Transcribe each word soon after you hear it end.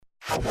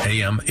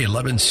AM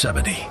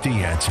 1170,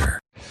 The Answer.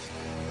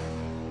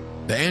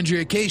 The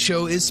Andrea Kaye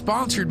Show is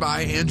sponsored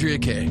by Andrea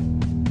Kaye.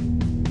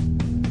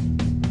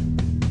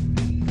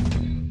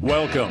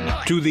 Welcome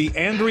to the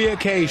Andrea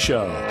Kaye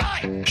Show.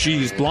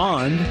 She's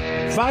blonde,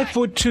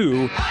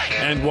 5'2",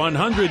 and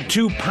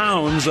 102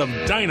 pounds of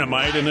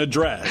dynamite in a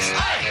dress.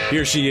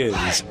 Here she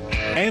is,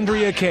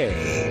 Andrea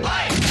Kaye.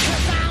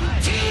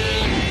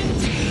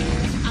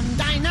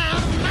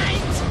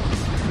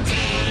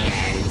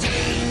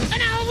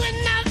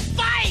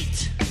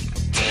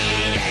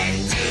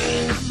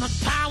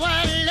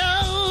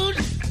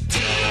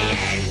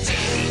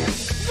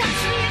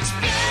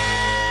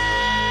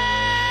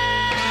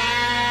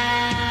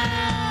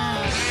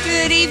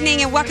 Good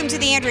evening and welcome to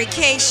the Andrea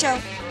Kaye Show.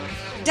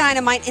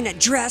 Dynamite in a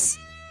dress.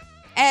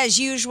 As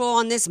usual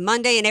on this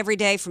Monday and every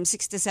day from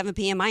 6 to 7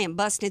 p.m., I am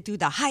busting through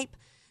the hype,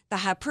 the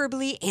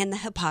hyperbole, and the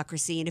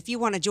hypocrisy. And if you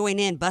want to join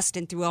in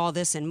busting through all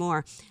this and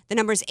more, the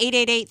number is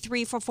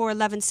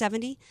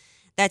 888-344-1170.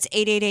 That's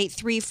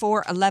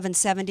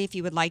 888-34-1170 if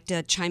you would like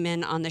to chime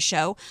in on the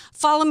show.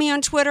 Follow me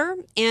on Twitter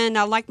and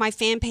like my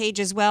fan page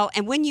as well.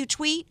 And when you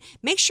tweet,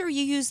 make sure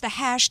you use the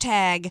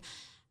hashtag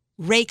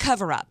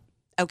RayCoverUp.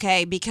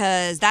 Okay,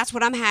 because that's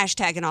what I'm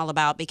hashtagging all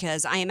about,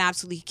 because I am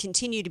absolutely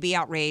continue to be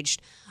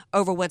outraged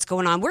over what's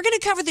going on. We're going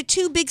to cover the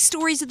two big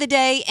stories of the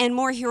day and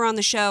more here on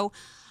the show.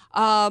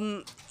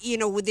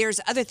 There's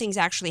other things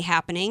actually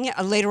happening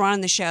later on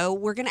in the show.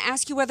 We're going to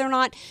ask you whether or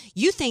not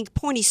you think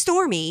Pointy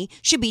Stormy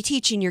should be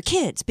teaching your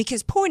kids,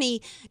 because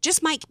Pointy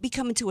just might be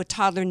coming to a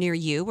toddler near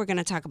you. We're going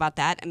to talk about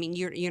that. I mean,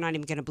 you're not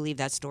even going to believe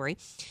that story.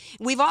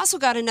 We've also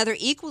got another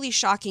equally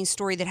shocking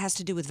story that has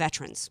to do with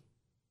veterans.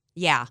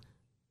 Yeah.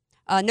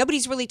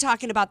 Nobody's really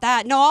talking about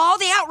that. No, all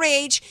the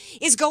outrage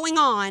is going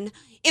on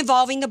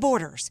involving the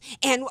borders.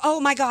 And,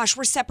 oh my gosh,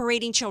 we're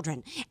separating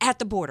children at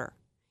the border.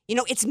 You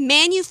know, it's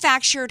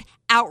manufactured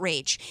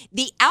outrage.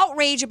 The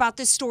outrage about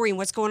this story and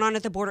what's going on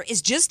at the border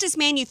is just as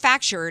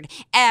manufactured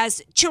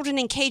as children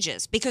in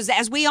cages. Because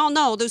as we all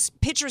know, those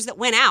pictures that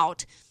went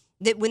out,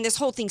 that when this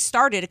whole thing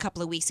started a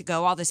couple of weeks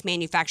ago, all this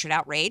manufactured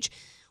outrage,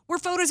 were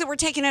photos that were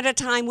taken at a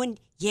time when,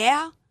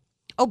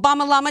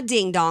 Obama Llama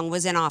Ding Dong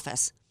was in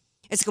office.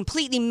 It's a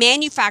completely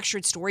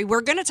manufactured story.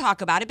 We're going to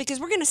talk about it because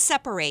we're going to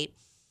separate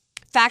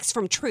facts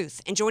from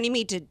truth. And joining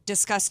me to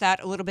discuss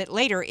that a little bit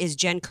later is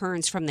Jen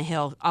Kearns from The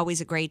Hill.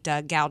 Always a great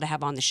gal to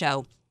have on the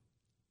show.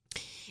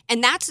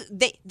 And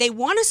they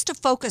want us to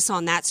focus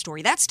on that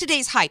story. That's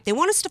today's hype. They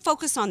want us to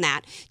focus on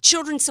that.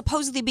 Children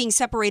supposedly being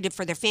separated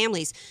from their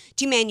families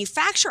to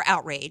manufacture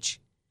outrage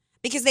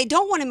because they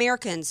don't want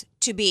Americans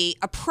to be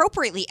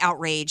appropriately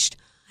outraged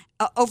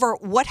over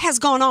what has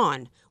gone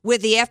on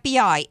with the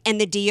FBI and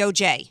the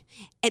DOJ.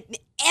 And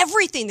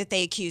everything that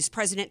they accused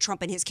President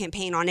Trump and his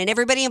campaign on, and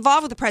everybody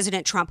involved with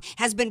President Trump,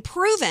 has been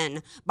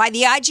proven by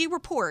the IG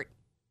report.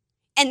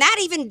 And that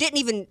didn't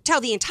even tell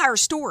the entire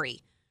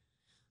story.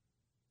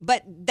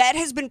 But that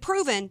has been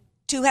proven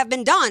to have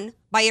been done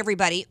by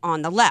everybody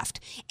on the left.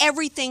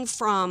 Everything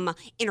from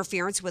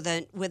interference with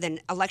an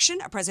election,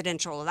 a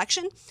presidential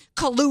election,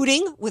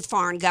 colluding with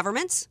foreign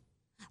governments,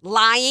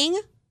 lying,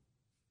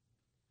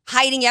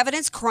 hiding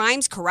evidence,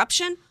 crimes,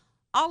 corruption,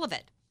 all of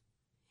it.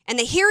 And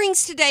the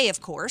hearings today,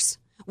 of course,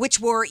 which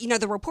were,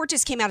 the report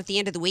just came out at the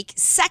end of the week.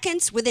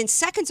 Within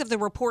seconds of the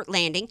report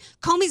landing,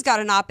 Comey's got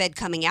an op-ed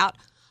coming out.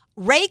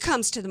 Ray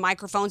comes to the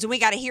microphones, and we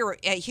got a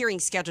hearing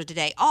scheduled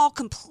today, all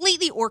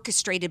completely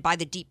orchestrated by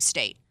the deep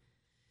state.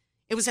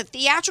 It was a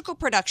theatrical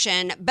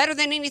production, better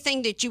than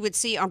anything that you would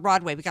see on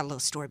Broadway. We got a little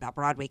story about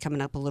Broadway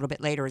coming up a little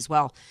bit later as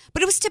well.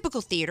 But it was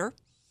typical theater.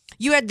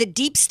 You had the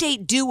deep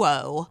state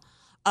duo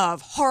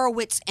of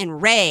Horowitz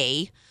and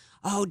Ray,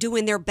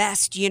 doing their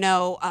best,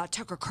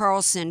 Tucker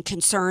Carlson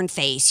concerned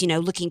face,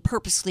 looking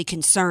purposely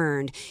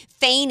concerned,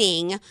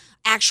 feigning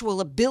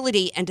actual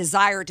ability and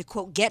desire to,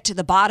 quote, get to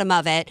the bottom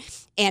of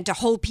it and to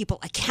hold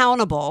people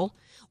accountable,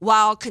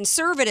 while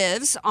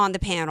conservatives on the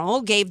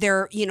panel gave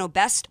their,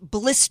 best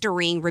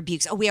blistering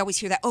rebukes. Oh, we always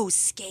hear that. Oh,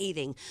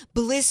 scathing,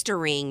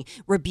 blistering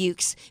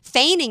rebukes,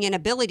 feigning an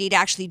ability to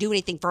actually do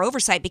anything for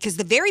oversight, because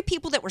the very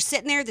people that were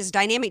sitting there, this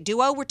dynamic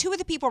duo, were two of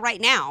the people right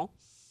now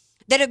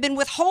that have been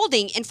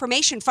withholding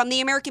information from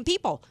the American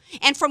people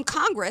and from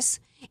Congress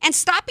and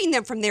stopping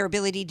them from their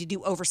ability to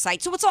do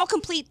oversight. So it's all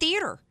complete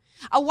theater.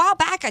 A while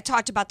back, I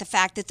talked about the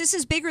fact that this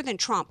is bigger than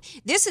Trump.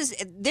 This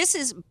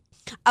is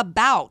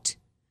about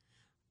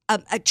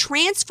a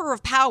transfer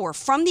of power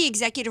from the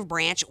executive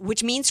branch,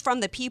 which means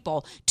from the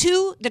people,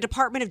 to the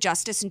Department of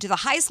Justice and to the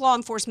highest law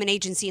enforcement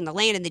agency in the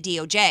land, in the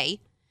DOJ,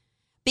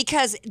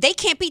 because they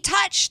can't be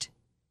touched.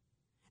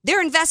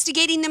 They're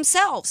investigating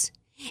themselves.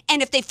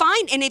 And if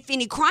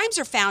any crimes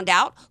are found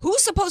out,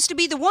 who's supposed to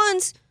be the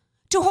ones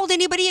to hold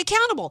anybody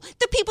accountable?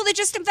 The people that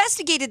just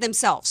investigated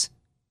themselves.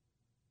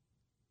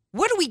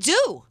 What do we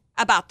do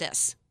about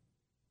this?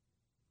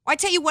 Well, I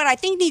tell you what I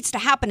think needs to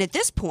happen at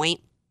this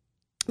point,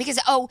 because,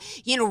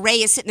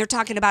 Ray is sitting there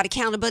talking about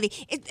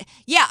accountability.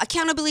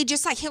 Accountability,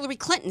 just like Hillary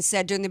Clinton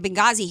said during the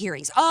Benghazi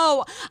hearings.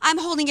 I'm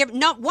holding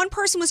no, one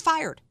person was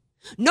fired.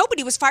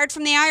 Nobody was fired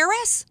from the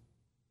IRS.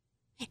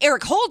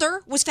 Eric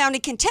Holder was found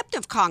in contempt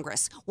of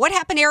Congress. What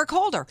happened to Eric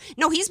Holder?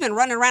 No, he's been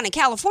running around in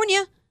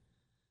California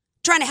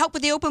trying to help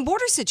with the open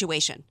border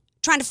situation,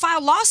 trying to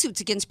file lawsuits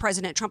against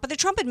President Trump and the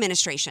Trump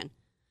administration.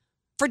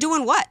 For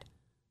doing what?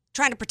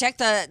 Trying to protect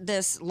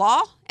this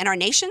law and our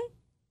nation?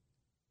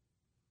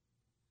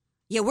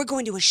 Yeah, we're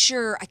going to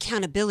assure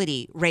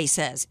accountability, Ray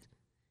says.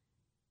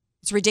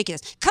 It's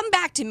ridiculous. Come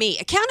back to me.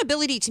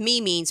 Accountability to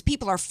me means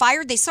people are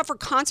fired. They suffer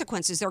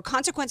consequences. There are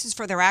consequences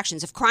for their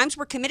actions. If crimes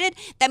were committed,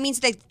 that means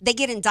they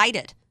get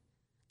indicted.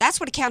 That's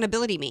what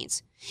accountability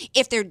means.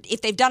 If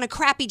they've done a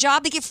crappy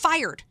job, they get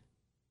fired.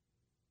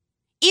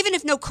 Even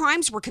if no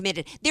crimes were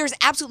committed, there's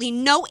absolutely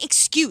no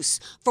excuse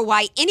for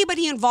why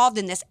anybody involved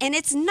in this. And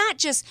it's not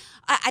just,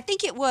 I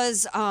think it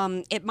was,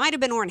 it might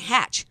have been Orrin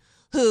Hatch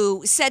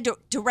who said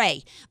to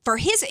Ray,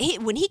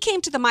 when he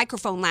came to the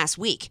microphone last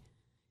week,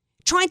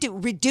 trying to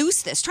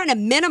reduce this, trying to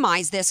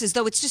minimize this as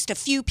though it's just a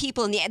few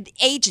people in the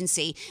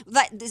agency.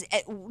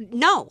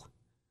 No.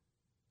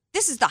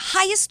 This is the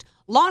highest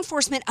law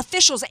enforcement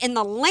officials in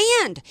the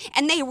land,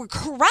 and they were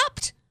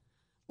corrupt.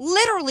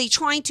 Literally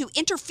trying to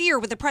interfere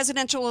with the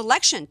presidential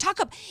election.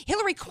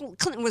 Hillary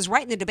Clinton was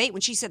right in the debate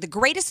when she said the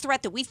greatest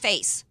threat that we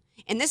face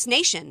in this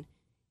nation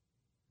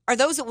are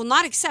those that will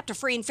not accept a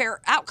free and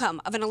fair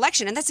outcome of an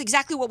election. And that's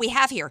exactly what we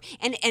have here.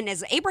 And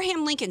as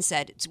Abraham Lincoln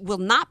said, it will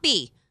not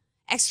be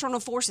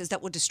external forces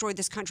that will destroy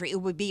this country.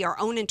 It would be our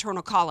own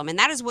internal column. And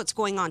that is what's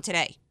going on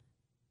today.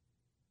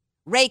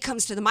 Ray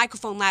comes to the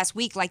microphone last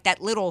week like that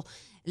little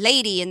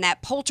lady in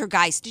that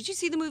Poltergeist. Did you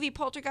see the movie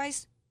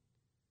Poltergeist?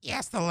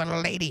 Yes, the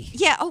little lady.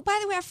 Yeah. Oh, by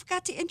the way, I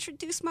forgot to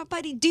introduce my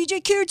buddy,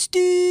 DJ Carrot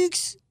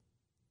Sticks.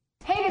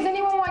 Hey, does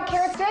anyone want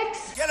carrot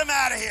sticks? Get him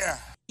out of here.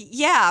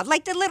 Yeah,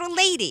 like the little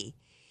lady.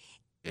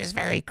 It was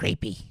very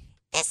creepy.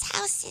 This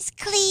house is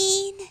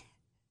clean.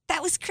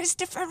 That was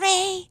Christopher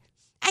Ray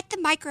at the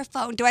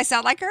microphone. Do I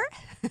sound like her?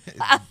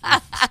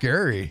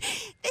 Scary.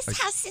 This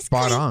house is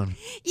spot clean. on.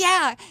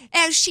 Yeah,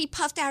 as she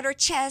puffed out her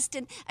chest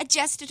and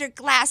adjusted her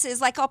glasses,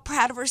 like all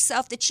proud of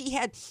herself that she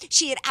had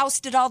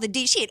ousted all the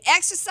demons. She had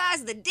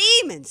exorcised the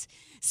demons.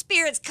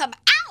 Spirits come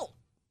out.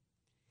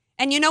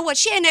 And you know what?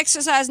 She hadn't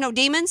exorcised no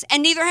demons,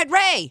 and neither had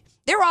Ray.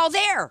 They're all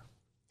there.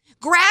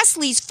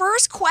 Grassley's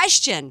first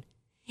question,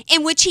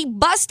 in which he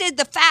busted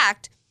the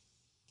fact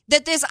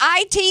that this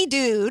IT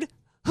dude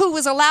who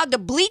was allowed to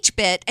bleach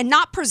bit and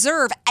not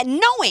preserve,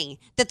 and knowing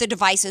that the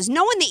devices,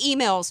 knowing the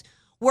emails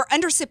were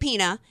under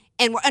subpoena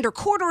and were under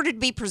court order to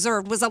be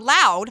preserved, was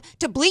allowed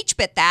to bleach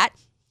bit that.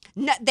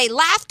 They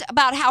laughed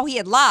about how he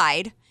had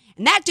lied,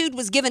 and that dude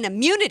was given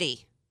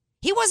immunity.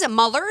 He wasn't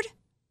mullered.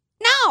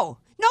 No,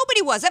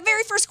 nobody was. That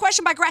very first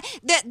question by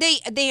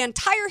the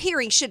entire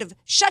hearing should have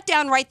shut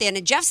down right then,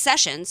 and Jeff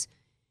Sessions,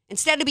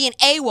 instead of being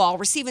AWOL,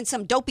 receiving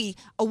some dopey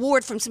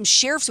award from some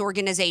sheriff's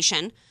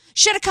organization,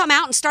 should have come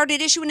out and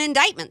started issuing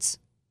indictments.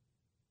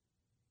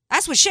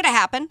 That's what should have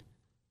happened.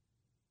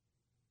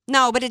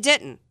 No, but it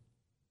didn't.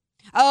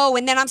 Oh,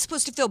 and then I'm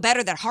supposed to feel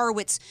better that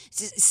Horowitz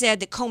said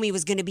that Comey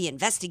was going to be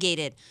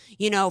investigated,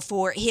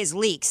 for his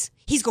leaks.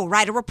 He's going to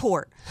write a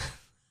report.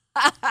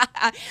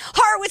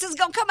 Horowitz is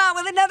going to come out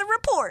with another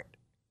report.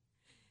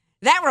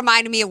 That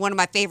reminded me of one of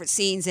my favorite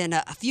scenes in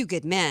A Few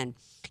Good Men.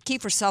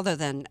 Kiefer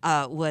Sutherland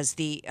was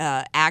the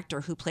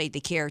actor who played the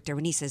character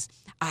when he says,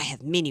 I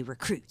have many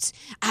recruits.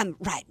 I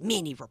write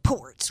many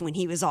reports, when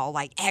he was all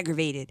like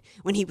aggravated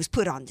when he was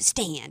put on the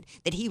stand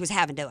that he was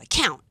having to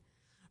account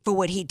for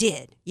what he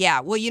did. Yeah,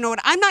 well, you know what?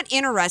 I'm not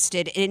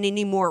interested in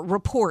any more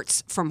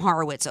reports from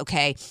Horowitz,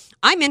 okay?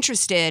 I'm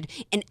interested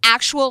in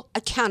actual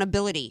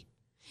accountability.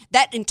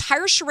 That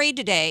entire charade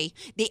today,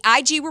 the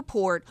IG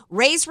report,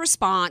 Ray's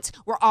response,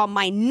 were all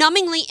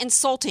mind-numbingly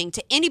insulting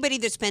to anybody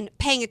that's been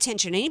paying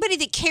attention, anybody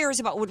that cares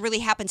about what really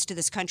happens to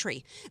this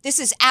country. This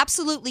is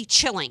absolutely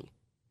chilling.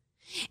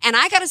 And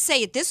I got to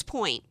say at this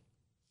point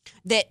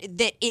that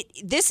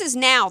this is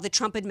now the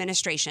Trump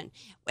administration.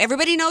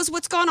 Everybody knows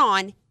what's going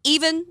on,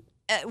 even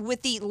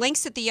with the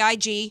links that the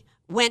IG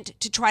went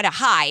to try to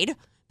hide,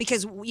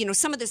 because,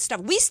 some of this stuff,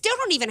 we still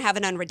don't even have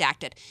an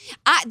unredacted.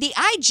 The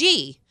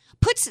IG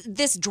puts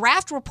this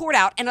draft report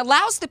out and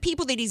allows the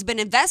people that he's been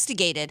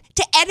investigated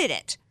to edit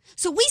it.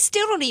 So we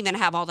still don't even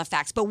have all the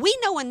facts, but we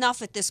know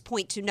enough at this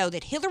point to know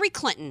that Hillary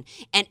Clinton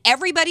and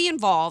everybody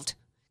involved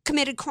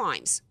committed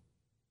crimes.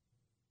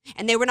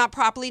 And they were not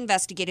properly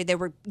investigated. They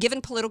were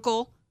given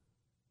political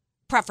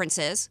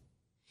preferences.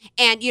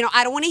 And,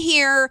 I don't want to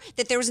hear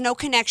that there was no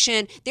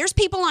connection. There's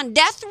people on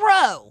death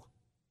row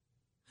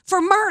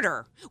for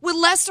murder with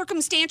less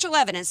circumstantial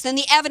evidence than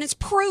the evidence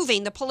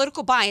proving the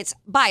political bias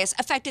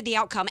affected the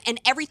outcome and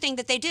everything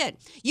that they did.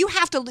 You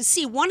have to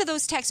see one of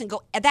those texts and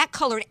go, that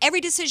colored every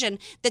decision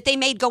that they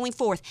made going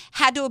forth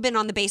had to have been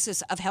on the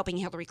basis of helping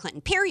Hillary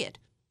Clinton, period.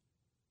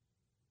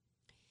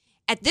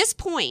 At this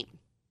point,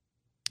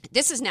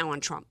 this is now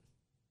on Trump.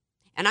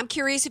 And I'm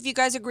curious if you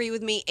guys agree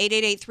with me,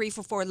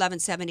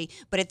 888-344-1170,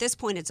 but at this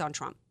point, it's on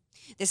Trump.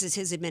 This is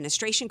his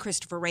administration.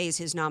 Christopher Wray is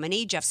his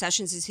nominee. Jeff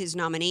Sessions is his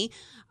nominee.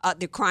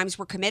 The crimes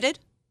were committed.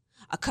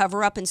 A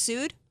cover-up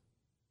ensued.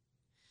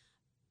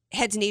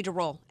 heads need to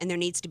roll, and there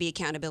needs to be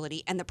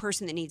accountability, and the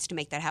person that needs to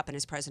make that happen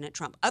is President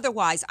Trump.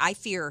 Otherwise, I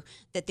fear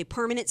that the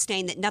permanent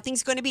stain, that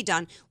nothing's going to be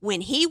done.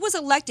 When he was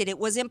elected, it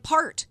was in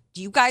part,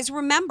 do you guys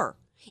remember,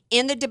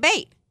 in the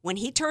debate, when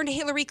he turned to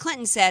Hillary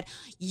Clinton and said,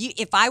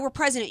 if I were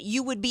president,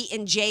 you would be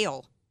in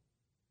jail.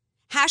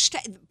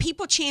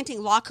 People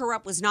chanting lock her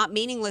up was not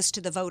meaningless to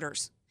the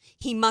voters.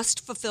 He must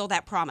fulfill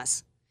that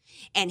promise.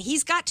 And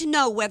he's got to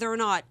know whether or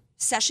not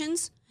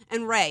Sessions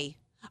and Wray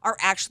are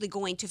actually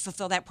going to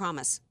fulfill that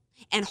promise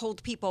and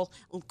hold people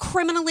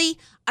criminally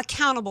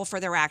accountable for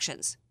their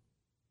actions.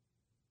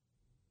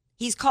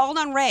 He's called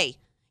on Wray.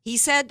 He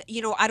said,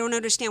 I don't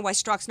understand why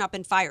Strzok's not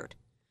been fired.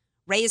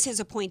 Wray is his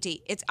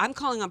appointee. I'm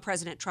calling on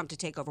President Trump to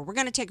take over. We're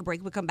going to take a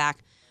break. We come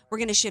back. We're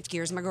going to shift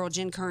gears. My girl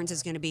Jen Kearns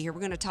is going to be here. We're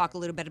going to talk a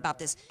little bit about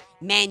this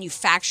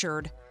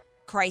manufactured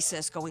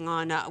crisis going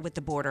on with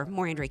the border.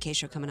 More Andrea Kaye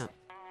Show coming up.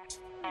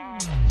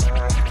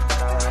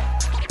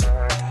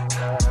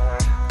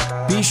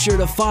 Be sure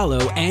to follow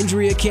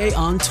Andrea Kaye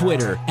on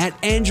Twitter at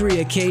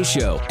Andrea Kaye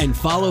Show and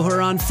follow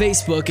her on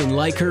Facebook and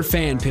like her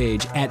fan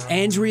page at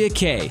Andrea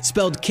Kaye,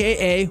 spelled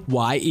Kaye.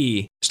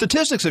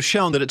 Statistics have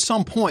shown that at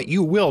some point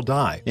you will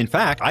die. In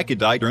fact, I could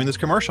die during this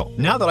commercial.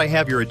 Now that I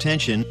have your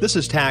attention, this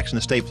is tax and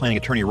estate planning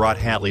attorney Rod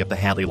Hadley of the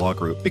Hadley Law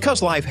Group.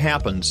 Because life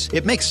happens,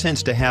 it makes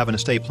sense to have an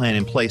estate plan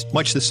in place,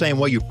 much the same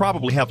way you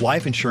probably have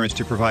life insurance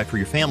to provide for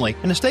your family.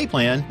 An estate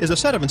plan is a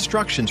set of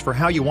instructions for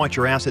how you want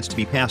your assets to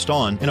be passed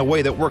on in a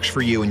way that works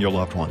for you and your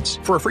loved ones.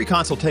 For a free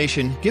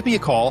consultation, give me a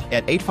call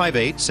at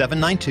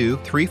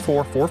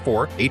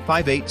 858-792-3444,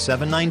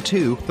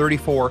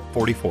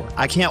 858-792-3444.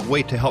 I can't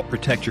wait to help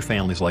protect your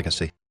family's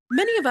legacy.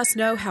 Many of us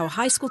know how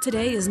high school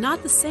today is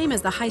not the same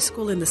as the high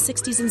school in the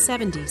 60s and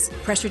 70s.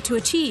 Pressure to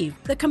achieve,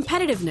 the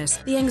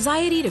competitiveness, the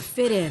anxiety to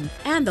fit in,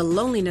 and the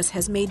loneliness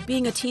has made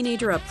being a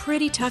teenager a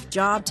pretty tough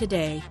job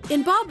today.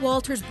 In Bob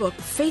Walter's book,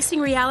 Facing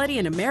Reality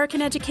in American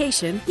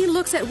Education, he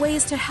looks at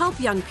ways to help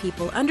young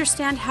people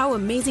understand how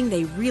amazing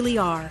they really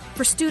are,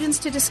 for students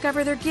to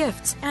discover their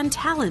gifts and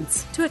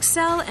talents, to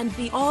excel and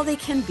be all they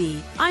can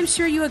be. I'm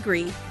sure you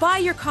agree. Buy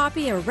your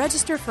copy or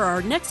register for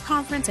our next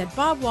conference at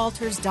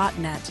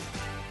bobwalters.net.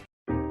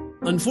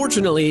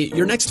 Unfortunately,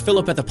 your next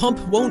fill-up at the pump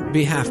won't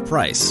be half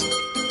price.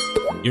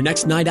 Your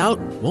next night out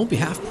won't be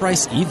half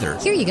price either.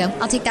 Here you go.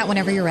 I'll take that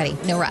whenever you're ready.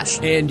 No rush.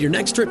 And your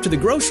next trip to the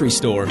grocery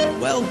store,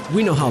 well,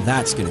 we know how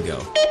that's going to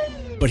go.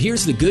 But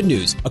here's the good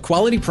news. A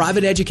quality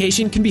private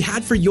education can be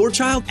had for your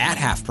child at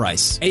half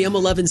price. AM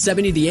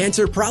 1170 The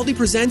Answer proudly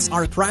presents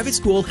our private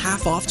school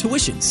half-off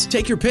tuitions.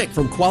 Take your pick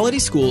from quality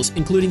schools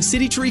including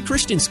City Tree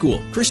Christian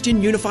School,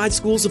 Christian Unified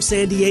Schools of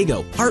San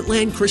Diego,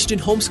 Heartland Christian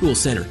Homeschool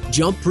Center,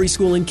 Jump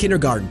Preschool and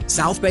Kindergarten,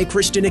 South Bay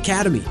Christian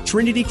Academy,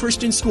 Trinity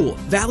Christian School,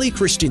 Valley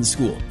Christian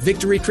School,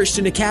 Victory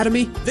Christian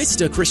Academy,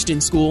 Vista Christian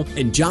School,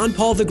 and John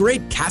Paul the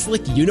Great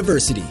Catholic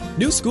University.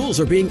 New schools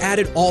are being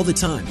added all the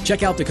time.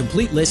 Check out the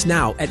complete list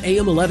now at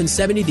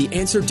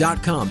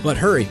AM1170theanswer.com. But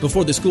hurry,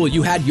 before the school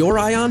you had your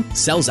eye on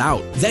sells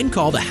out. Then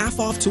call the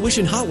half-off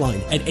tuition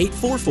hotline at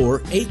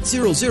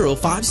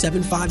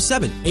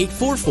 844-800-5757.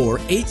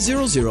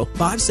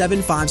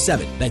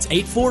 844-800-5757. That's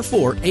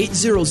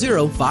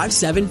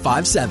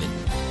 844-800-5757.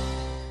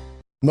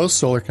 Most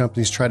solar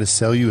companies try to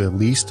sell you a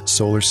leased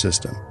solar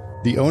system.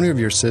 The owner of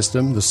your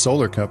system, the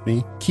solar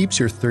company, keeps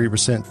your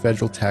 30%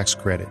 federal tax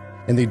credit,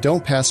 and they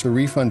don't pass a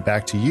refund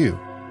back to you.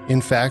 In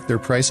fact, their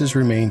prices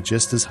remain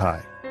just as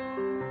high.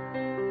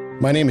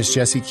 My name is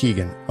Jesse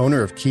Keegan,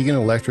 owner of Keegan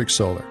Electric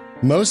Solar.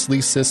 Most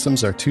lease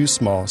systems are too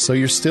small, so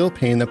you're still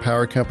paying the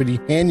power company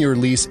and your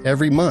lease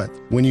every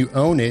month. When you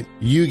own it,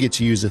 you get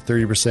to use a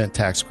 30%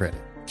 tax credit.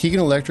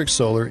 Keegan Electric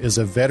Solar is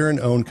a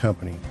veteran-owned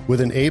company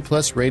with an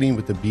A-plus rating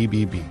with the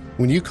BBB.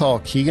 When you call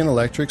Keegan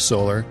Electric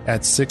Solar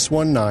at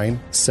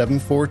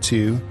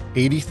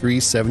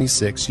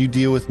 619-742-8376, you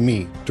deal with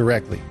me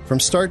directly,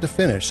 from start to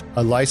finish,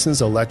 a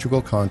licensed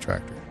electrical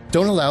contractor.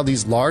 Don't allow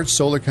these large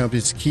solar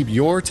companies to keep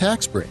your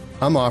tax break.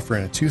 I'm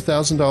offering a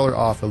 $2,000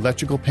 off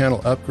electrical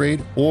panel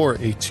upgrade or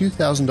a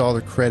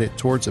 $2,000 credit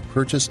towards the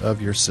purchase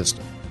of your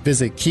system.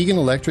 Visit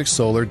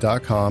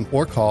KeeganElectricSolar.com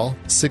or call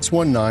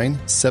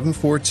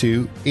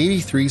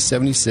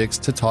 619-742-8376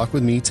 to talk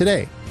with me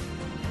today.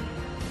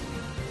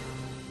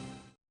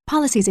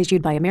 Policies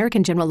issued by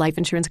American General Life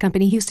Insurance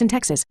Company, Houston,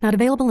 Texas. Not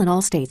available in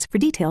all states. For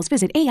details,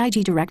 visit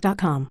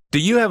AIGdirect.com. Do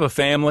you have a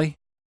family?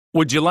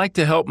 Would you like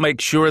to help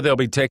make sure they'll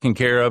be taken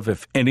care of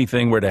if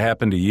anything were to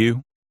happen to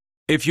you?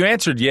 If you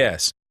answered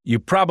yes, you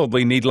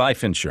probably need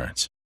life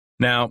insurance.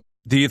 Now,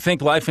 do you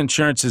think life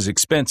insurance is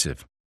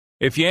expensive?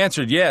 If you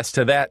answered yes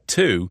to that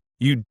too,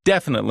 you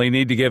definitely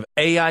need to give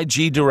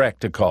AIG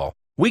Direct a call.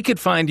 We could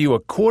find you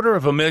a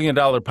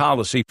 $250,000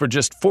 policy for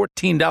just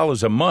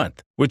 $14 a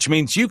month, which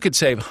means you could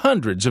save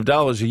hundreds of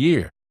dollars a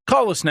year.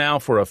 Call us now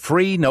for a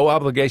free,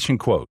 no-obligation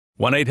quote.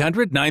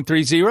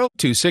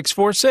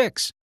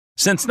 1-800-930-2646.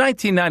 Since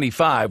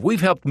 1995,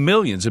 we've helped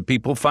millions of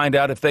people find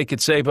out if they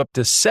could save up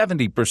to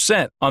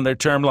 70% on their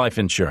term life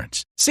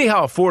insurance. See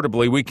how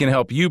affordably we can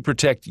help you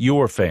protect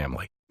your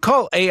family.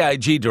 Call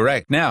AIG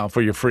Direct now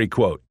for your free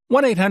quote.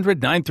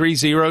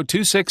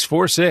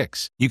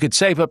 1-800-930-2646. You could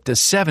save up to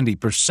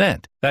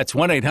 70%. That's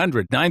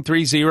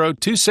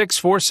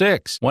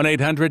 1-800-930-2646.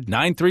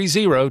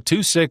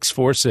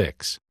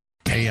 1-800-930-2646.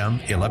 AM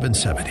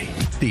 1170,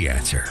 The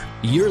Answer.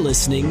 You're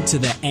listening to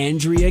The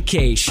Andrea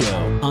Kaye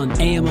Show on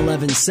AM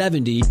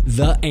 1170,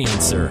 The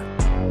Answer.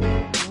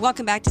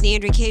 Welcome back to the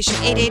Andrea Kaye Show,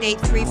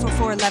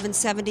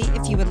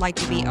 888-344-1170, if you would like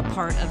to be a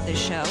part of the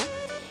show.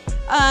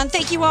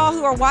 Thank you all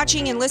who are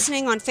watching and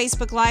listening on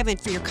Facebook Live and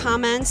for your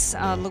comments.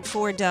 Look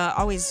forward to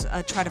always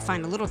try to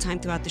find a little time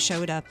throughout the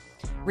show to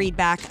read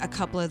back a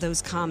couple of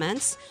those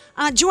comments.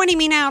 Joining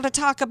me now to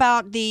talk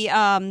about the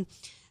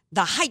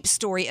hype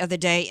story of the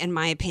day, in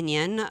my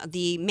opinion,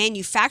 the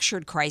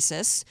manufactured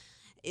crisis,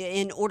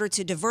 in order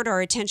to divert our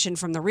attention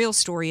from the real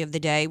story of the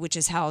day, which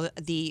is how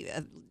the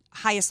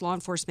highest law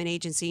enforcement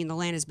agency in the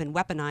land has been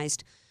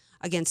weaponized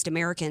against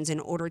Americans in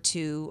order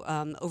to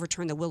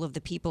overturn the will of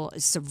the people,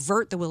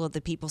 subvert the will of the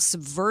people,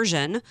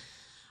 subversion.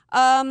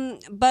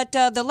 But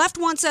the left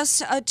wants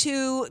us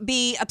to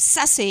be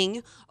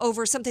obsessing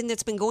over something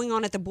that's been going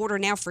on at the border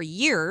now for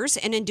years.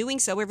 And in doing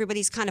so,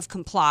 everybody's kind of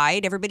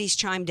complied. Everybody's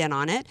chimed in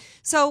on it.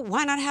 So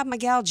why not have my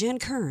gal Jen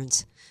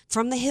Kearns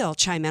from the Hill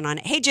chime in on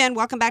it? Hey, Jen,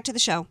 welcome back to the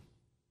show.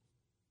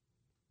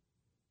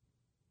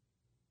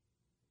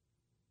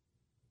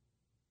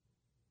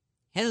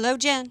 Hello,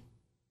 Jen.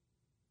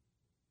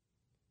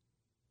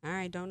 All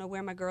right, don't know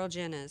where my girl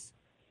Jen is.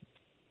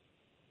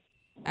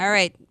 All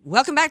right,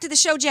 welcome back to the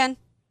show, Jen.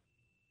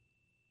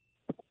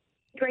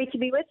 Great to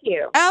be with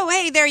you. Oh,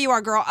 hey, there you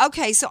are, girl.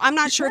 Okay, so I'm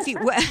not sure if you...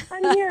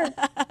 I'm here.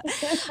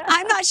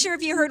 I'm not sure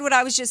if you heard what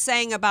I was just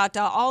saying about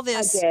all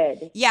this. I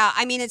did. Yeah,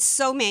 I mean, it's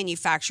so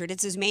manufactured.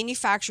 It's as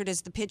manufactured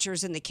as the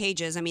pictures in the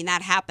cages. I mean,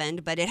 that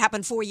happened, but it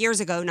happened 4 years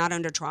ago, not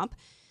under Trump.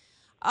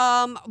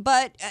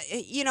 But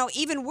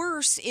even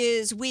worse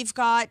is we've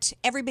got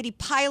everybody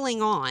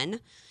piling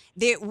on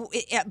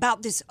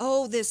about this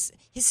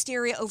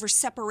hysteria over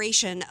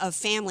separation of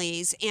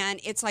families.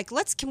 And it's like,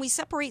 can we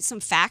separate some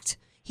fact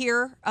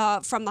here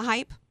from the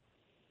hype?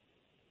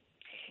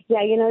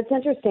 Yeah, it's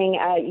interesting.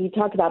 You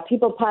talk about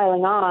people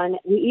piling on.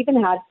 We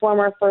even had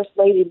former First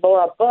Lady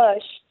Laura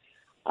Bush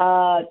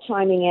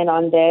chiming in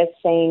on this,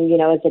 saying,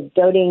 as a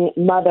doting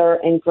mother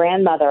and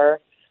grandmother,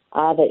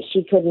 that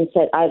she couldn't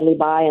sit idly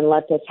by and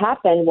let this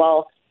happen.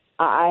 Well,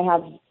 I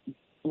have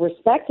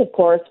respect, of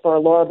course, for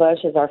Laura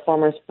Bush as our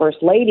former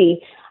First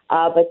Lady,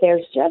 but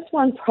there's just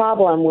one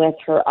problem with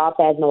her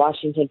op-ed in the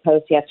Washington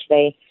Post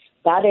yesterday.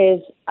 That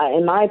is,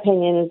 in my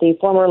opinion, the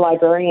former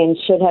librarian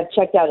should have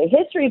checked out a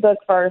history book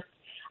first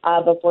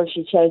before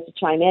she chose to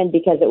chime in,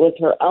 because it was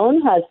her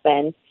own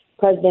husband,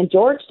 President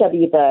George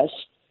W. Bush,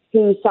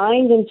 who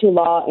signed into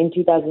law in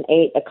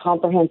 2008 a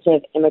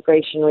comprehensive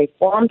immigration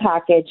reform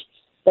package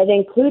that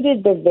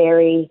included the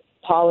very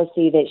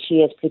policy that she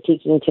is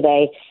critiquing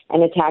today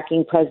and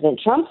attacking President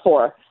Trump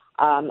for.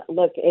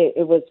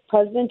 It was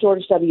President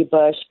George W.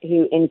 Bush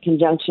who, in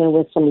conjunction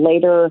with some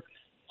later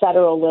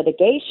federal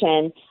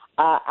litigation,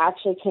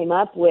 actually came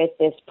up with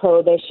this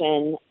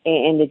prohibition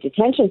in the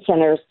detention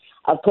centers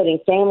of putting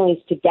families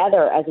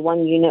together as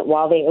one unit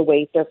while they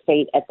await their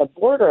fate at the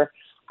border.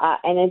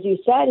 And as you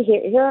said,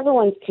 here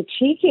everyone's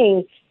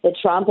critiquing the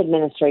Trump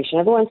administration.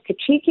 Everyone's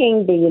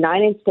critiquing the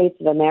United States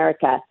of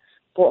America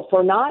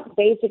for not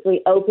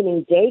basically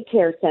opening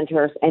daycare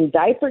centers and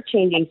diaper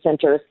changing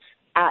centers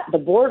at the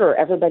border.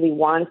 Everybody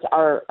wants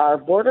our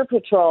Border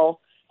Patrol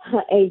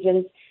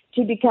agents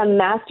to become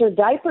master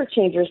diaper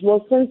changers.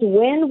 Well, since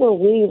when were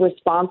we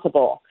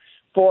responsible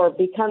for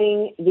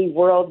becoming the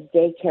world's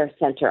daycare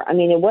center? I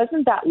mean, it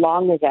wasn't that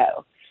long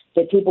ago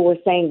that people were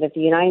saying that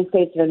the United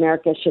States of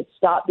America should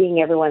stop being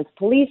everyone's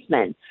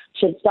policeman,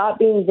 should stop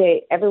being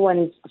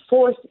everyone's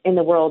force in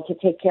the world to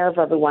take care of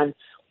everyone.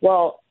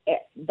 Well,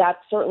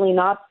 that's certainly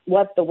not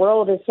what the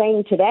world is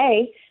saying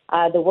today.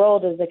 The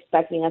world is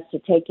expecting us to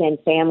take in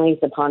families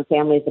upon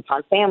families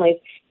upon families,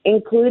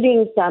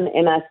 including some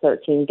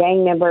MS-13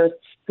 gang members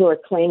who are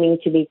claiming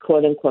to be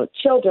quote-unquote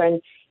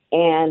children.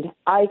 And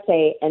I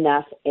say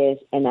enough is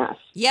enough.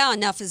 Yeah,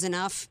 enough is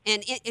enough.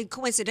 And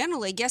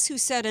coincidentally, guess who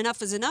said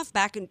enough is enough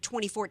back in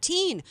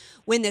 2014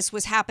 when this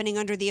was happening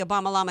under the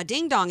Obama Llama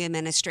Ding Dong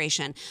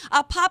administration?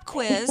 A pop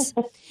quiz.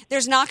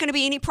 There's not going to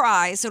be any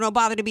prize, so don't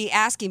bother to be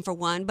asking for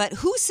one. But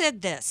who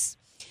said this?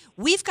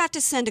 We've got to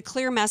send a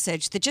clear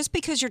message that just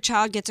because your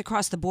child gets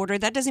across the border,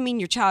 that doesn't mean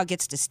your child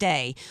gets to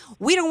stay.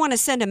 We don't want to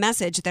send a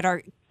message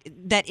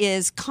that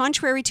is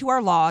contrary to our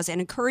laws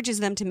and encourages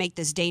them to make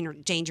this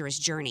dangerous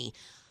journey.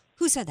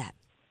 Who said that?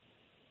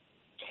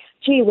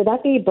 Gee, would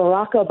that be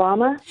Barack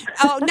Obama?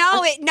 Oh,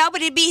 no,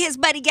 but it'd be his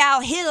buddy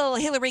gal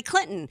Hillary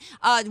Clinton,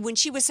 when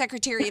she was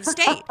Secretary of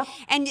State.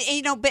 And,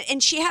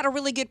 and she had a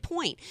really good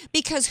point,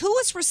 because who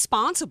is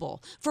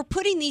responsible for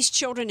putting these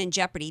children in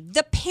jeopardy?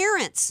 The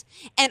parents,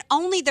 and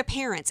only the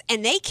parents.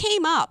 And they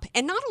came up,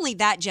 and not only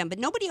that, Jen, but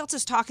nobody else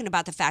is talking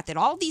about the fact that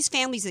all these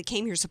families that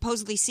came here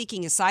supposedly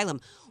seeking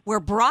asylum were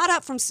brought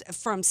up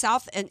from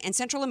South and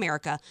Central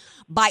America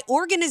by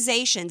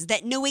organizations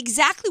that knew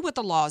exactly what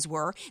the laws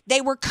were.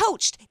 They were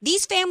coached.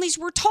 These families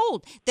were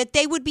told that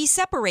they would be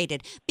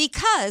separated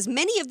because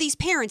many of these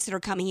parents that are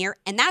coming here,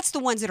 and that's the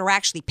ones that are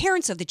actually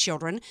parents of the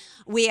children.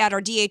 We had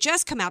our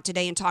DHS come out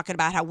today and talking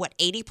about how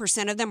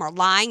 80% of them are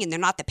lying and they're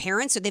not the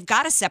parents, so they've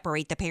got to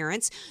separate the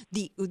parents.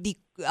 The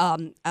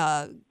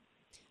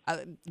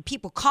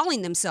people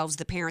calling themselves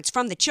the parents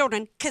from the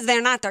children because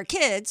they're not their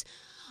kids.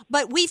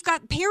 But we've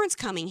got parents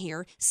coming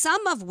here,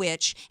 some of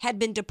which had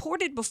been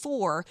deported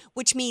before,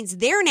 which means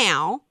they're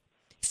now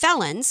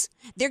felons.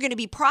 They're going to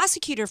be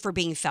prosecuted for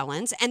being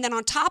felons. And then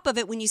on top of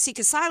it, when you seek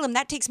asylum,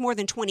 that takes more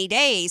than 20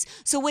 days.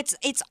 So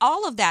it's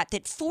all of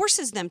that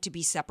forces them to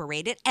be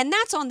separated. And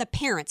that's on the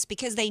parents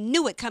because they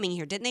knew it coming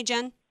here, didn't they,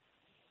 Jen?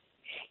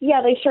 Yeah,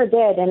 they sure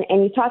did.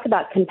 And you talk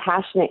about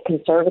compassionate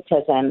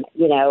conservatism,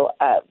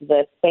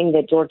 the thing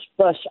that George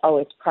Bush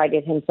always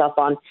prided himself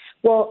on.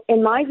 Well,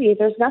 in my view,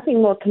 there's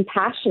nothing more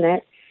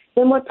compassionate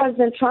than what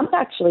President Trump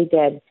actually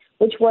did,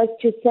 which was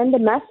to send a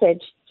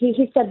message.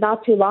 He said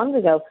not too long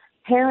ago,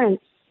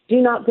 parents,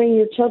 do not bring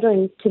your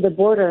children to the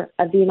border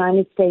of the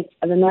United States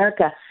of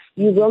America.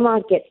 You will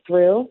not get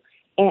through.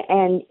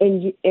 And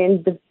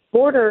the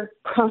border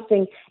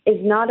crossing is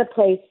not a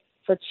place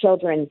for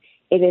children.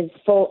 It is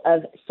full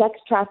of sex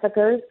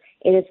traffickers.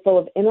 It is full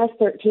of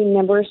MS-13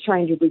 members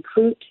trying to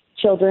recruit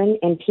children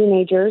and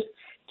teenagers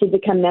to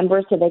become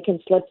members so they can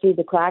slip through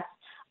the cracks.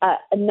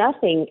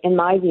 Nothing, in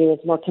my view, is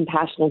more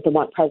compassionate than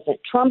what President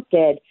Trump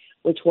did,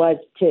 which was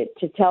to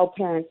tell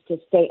parents to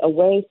stay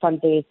away from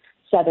the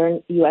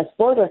southern U.S.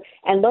 border.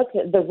 And look,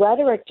 the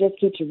rhetoric just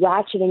keeps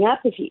ratcheting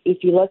up.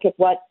 If you look at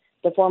what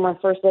the former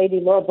First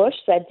Lady Laura Bush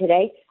said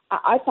today,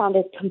 I found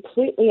it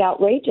completely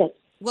outrageous.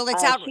 Well,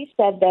 it's She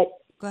said that.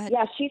 Go ahead.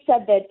 Yeah, she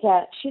said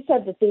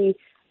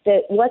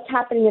that what's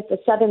happening at the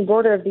southern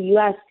border of the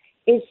U.S.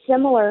 is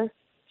similar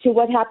to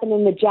what happened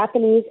in the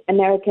Japanese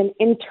American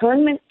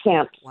internment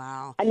camps.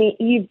 Wow. I mean,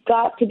 you've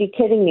got to be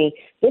kidding me.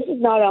 This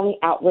is not only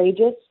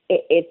outrageous,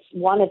 it's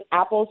one of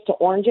apples to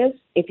oranges.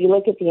 If you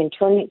look at the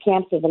internment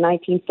camps of the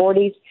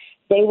 1940s,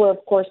 they were,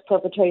 of course,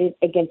 perpetrated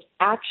against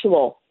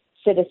actual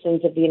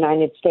citizens of the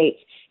United States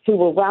who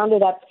were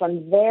rounded up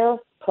from their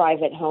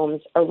private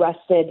homes,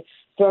 arrested,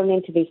 thrown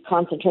into these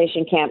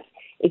concentration camps.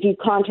 If you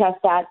contrast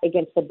that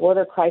against the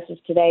border crisis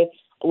today,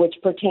 which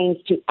pertains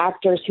to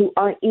actors who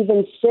aren't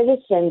even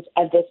citizens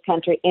of this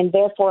country and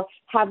therefore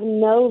have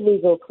no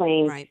legal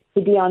claim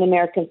to be on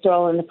American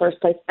soil in the first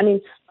place. I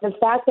mean, the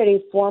fact that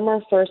a former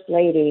First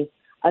Lady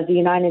of the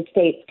United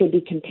States could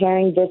be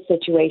comparing this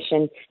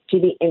situation to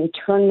the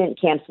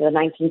internment camps of the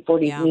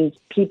 1940s means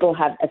people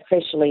have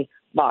officially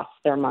lost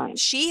their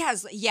minds. She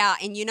has,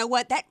 and you know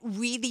what? That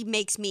really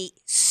makes me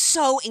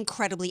so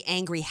incredibly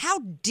angry. How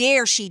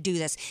dare she do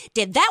this?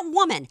 Did that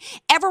woman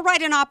ever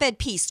write an op-ed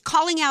piece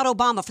calling out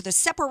Obama for the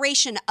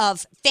separation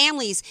of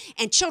families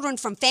and children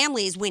from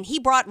families when he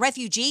brought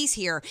refugees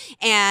here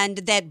and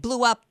that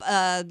blew up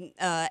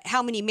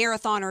how many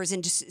marathoners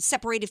and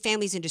separated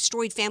families and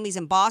destroyed families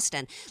in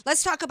Boston?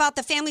 Let's talk about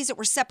the families that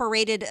were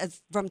separated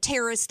from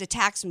terrorist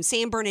attacks from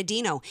San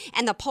Bernardino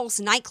and the Pulse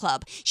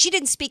nightclub. She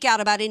didn't speak out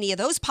about any of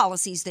those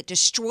policies that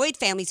destroyed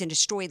families and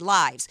destroyed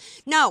lives.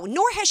 No,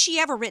 nor has she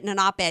ever written an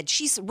op-ed.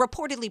 She's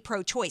reportedly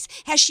pro-choice.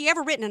 Has she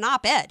ever written an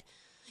op-ed?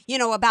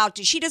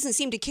 She doesn't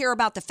seem to care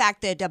about the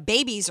fact that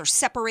babies are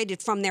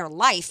separated from their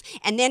life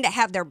and then to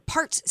have their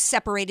parts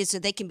separated so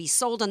they can be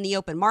sold on the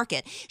open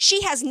market.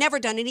 She has never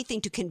done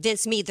anything to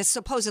convince me, the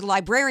supposed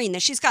librarian,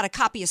 that she's got a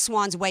copy of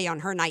Swan's Way on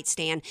her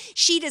nightstand.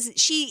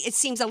 It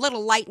seems a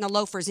little light in the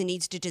loafers and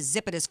needs to just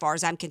zip it as far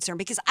as I'm concerned,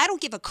 because I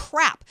don't give a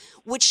crap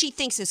what she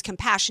thinks is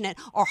compassionate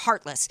or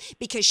heartless,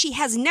 because she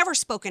has never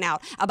spoken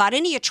out about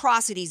any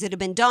atrocities that have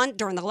been done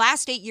during the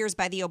last 8 years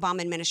by the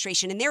Obama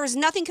administration. And there is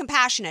nothing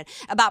compassionate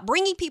about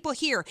bringing people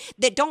here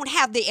that don't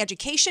have the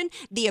education,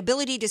 the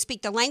ability to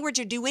speak the language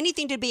or do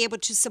anything to be able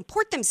to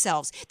support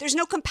themselves. There's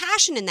no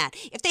compassion in that.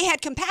 If they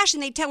had compassion,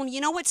 they'd tell them,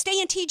 you know what, stay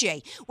in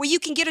TJ, where you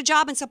can get a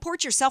job and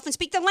support yourself and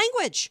speak the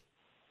language.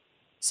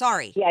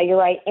 Sorry. Yeah, you're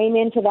right.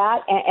 Amen to that.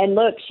 And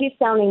look, she's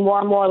sounding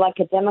more and more like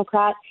a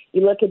Democrat.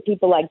 You look at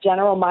people like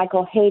General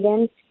Michael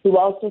Hayden, who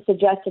also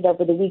suggested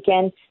over the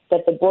weekend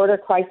that the border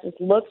crisis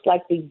looks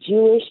like the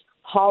Jewish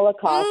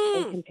Holocaust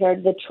and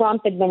compared the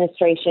Trump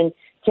administration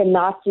to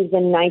Nazis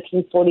in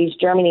 1940s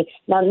Germany.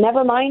 Now,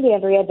 never mind,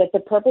 Andrea, that the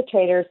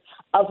perpetrators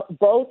of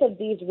both of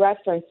these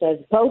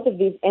references, both of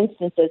these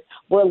instances,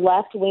 were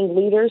left-wing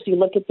leaders. You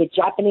look at the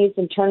Japanese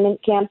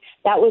internment camp,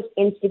 that was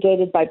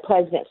instigated by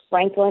President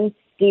Franklin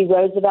D.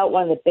 Roosevelt,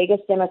 one of the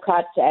biggest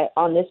Democrats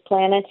on this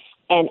planet,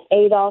 and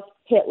Adolf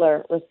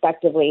Hitler,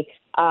 respectively.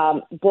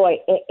 How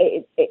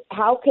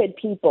could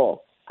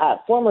people,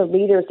 former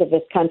leaders of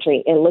this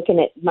country, and looking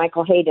at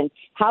Michael Hayden,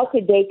 how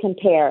could they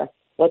compare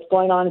what's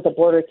going on at the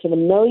border to the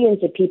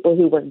millions of people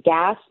who were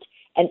gassed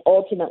and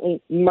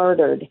ultimately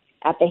murdered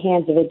at the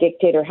hands of a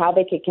dictator? How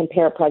they could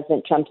compare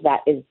President Trump to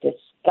that is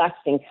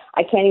disgusting.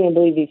 I can't even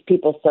believe these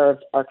people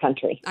served our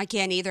country. I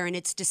can't either, and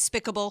it's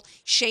despicable.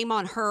 Shame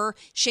on her,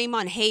 shame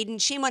on Hayden,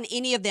 shame on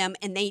any of them,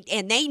 and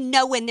they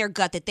know in their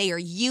gut that they are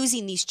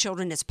using these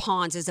children as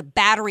pawns, as a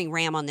battering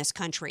ram on this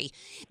country.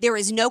 There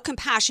is no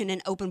compassion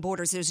in open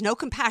borders. There's no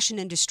compassion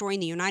in destroying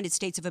the United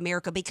States of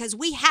America, because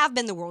we have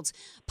been the world's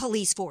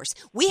police force.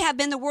 We have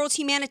been the world's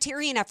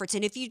humanitarian efforts,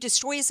 and if you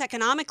destroy us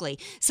economically,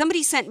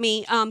 somebody sent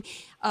me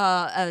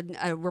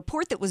a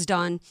report that was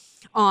done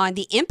on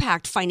the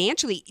impact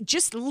financially.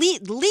 Just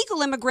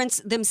legal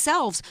immigrants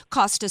themselves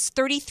cost us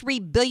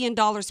 $33 billion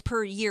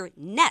per year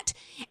net.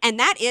 And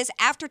that is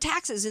after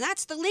taxes. And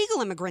that's the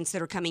legal immigrants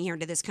that are coming here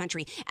into this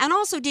country. And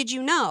also, did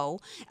you know,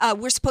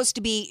 we're supposed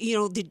to be,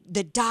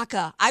 the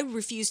DACA, I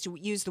refuse to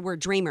use the word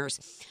dreamers.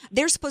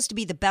 They're supposed to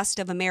be the best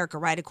of America,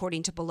 right?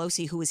 According to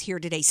Pelosi, who is here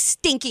today,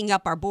 stinking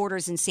up our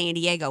borders in San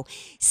Diego.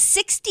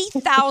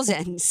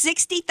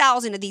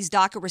 60,000 of these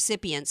DACA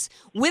recipients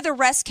with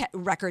arrest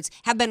records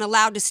have been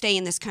allowed to stay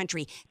in this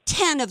country.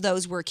 10 of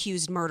those were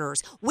accused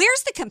murderers.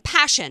 Where's the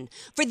compassion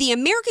for the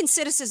American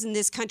citizens in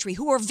this country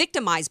who are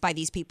victimized by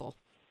these people?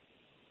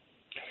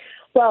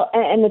 Well,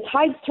 and the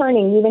tide's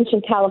turning. You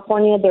mentioned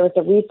California. There was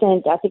a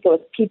recent, I think it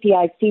was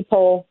PPIC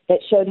poll that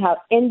showed how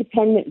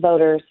independent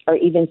voters are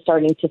even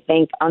starting to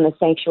think on the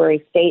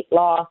sanctuary state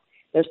law.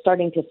 They're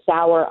starting to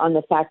sour on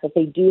the fact that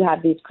they do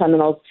have these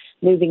criminals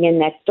moving in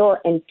next door.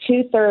 And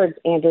 2/3,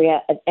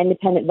 Andrea, of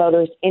independent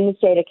voters in the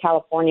state of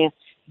California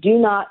do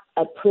not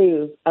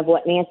approve of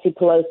what Nancy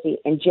Pelosi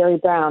and Jerry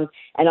Brown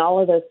and all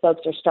of those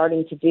folks are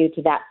starting to do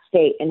to that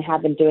state and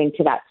have been doing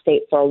to that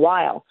state for a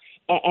while.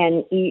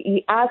 And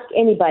you ask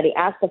anybody,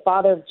 ask the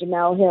father of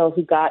Jamel Hill,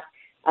 who got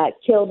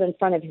killed in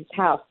front of his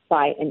house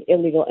by an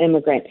illegal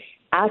immigrant.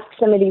 Ask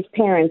some of these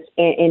parents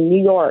in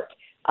New York,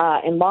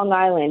 in Long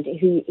Island,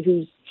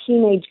 whose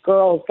teenage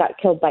girls got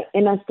killed by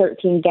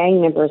MS-13 gang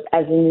members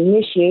as an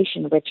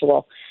initiation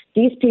ritual.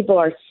 These people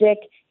are sick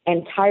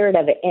and tired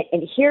of it.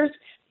 And here's,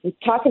 we're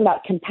talking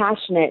about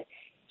compassionate,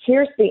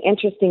 here's the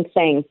interesting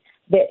thing.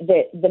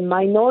 The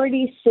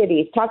minority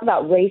cities, talk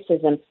about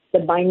racism,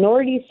 the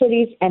minority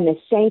cities and the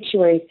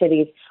sanctuary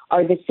cities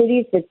are the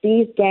cities that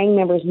these gang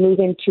members move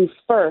into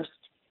first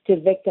to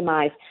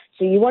victimize.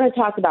 So you want to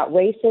talk about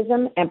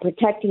racism and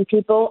protecting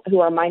people who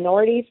are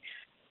minorities,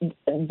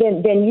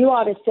 then you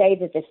ought to say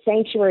that the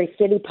sanctuary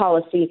city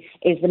policy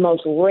is the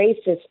most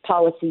racist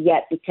policy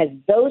yet, because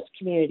those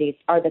communities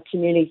are the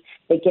communities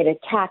that get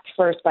attacked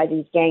first by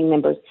these gang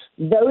members.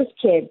 Those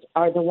kids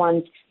are the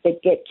ones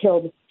that get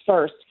killed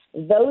first.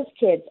 Those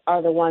kids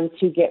are the ones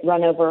who get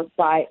run over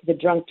by the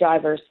drunk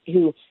drivers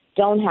who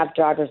don't have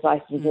driver's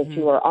licenses,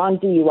 who are on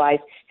DUIs,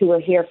 who are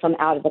here from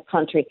out of the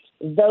country.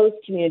 Those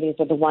communities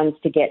are the ones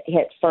to get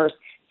hit first.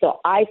 So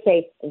I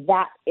say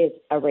that is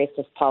a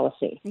racist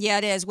policy. Yeah,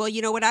 it is. Well,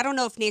 you know what? I don't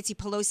know if Nancy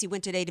Pelosi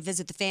went today to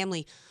visit the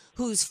family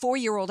whose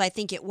 4-year-old, I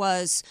think it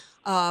was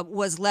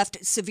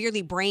left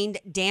severely brain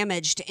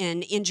damaged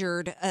and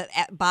injured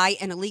by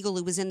an illegal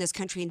who was in this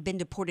country and been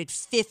deported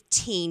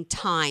 15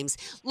 times.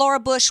 Laura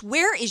Bush,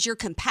 where is your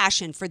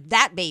compassion for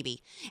that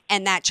baby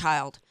and that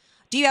child?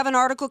 Do you have an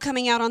article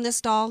coming out on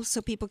this, doll,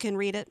 so people can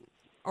read it?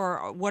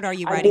 Or what are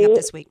you writing up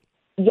this week?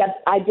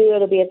 Yep, I do.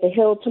 It'll be at the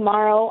Hill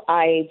tomorrow.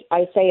 I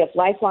say if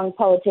lifelong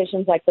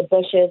politicians like the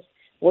Bushes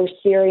were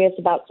serious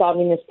about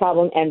solving this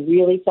problem and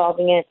really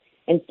solving it,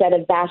 instead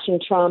of bashing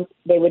Trump,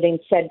 they would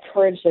instead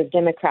encourage their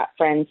Democrat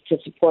friends to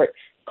support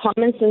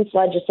common sense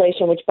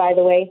legislation, which, by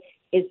the way,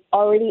 is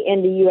already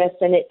in the U.S.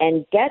 Senate.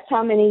 And guess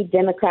how many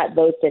Democrat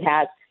votes it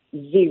has?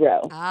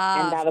 0.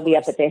 And that'll be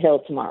up at the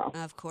Hill tomorrow.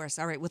 Of course.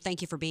 All right. Well,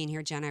 thank you for being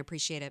here, Jen. I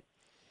appreciate it.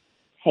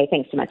 Hey,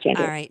 thanks so much,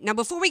 Andrea. All right. Now,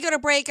 before we go to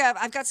break,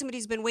 I've got somebody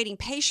who's been waiting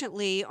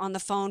patiently on the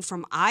phone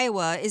from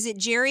Iowa. Is it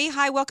Jerry?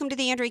 Hi, welcome to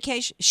the Andrea Kaye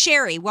Show.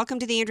 Sherry, welcome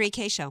to the Andrea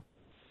Kaye Show.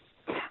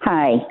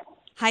 Hi.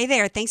 Hi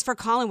there. Thanks for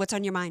calling. What's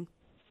on your mind?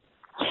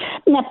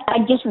 Now, I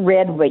just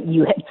read what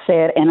you had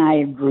said, and I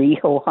agree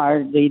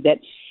wholeheartedly that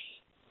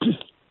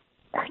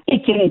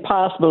it's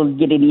impossible to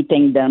get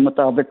anything done with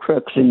all the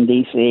crooks in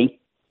D.C.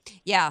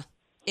 Yeah,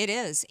 it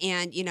is.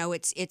 And, you know,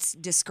 it's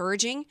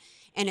discouraging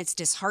and it's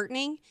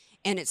disheartening.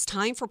 And it's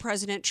time for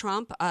President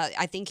Trump.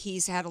 I think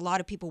he's had a lot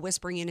of people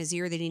whispering in his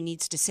ear that he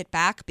needs to sit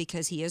back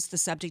because he is the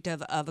subject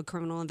of a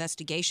criminal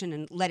investigation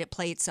and let it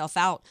play itself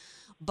out.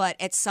 But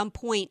at some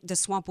point, the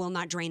swamp will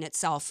not drain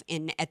itself.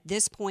 And at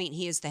this point,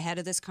 he is the head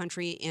of this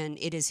country, and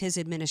it is his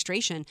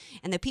administration.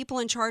 And the people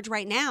in charge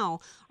right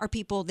now are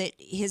people that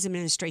his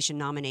administration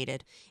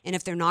nominated. And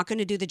if they're not going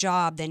to do the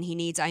job, then he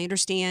needs, I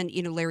understand,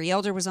 you know, Larry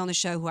Elder was on the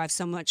show, who I have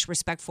so much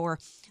respect for,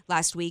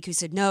 last week, who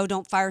said, no,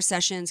 don't fire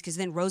Sessions because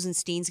then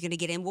Rosenstein's going to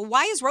get in. Well,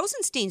 why has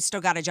Rosenstein still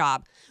got a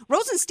job?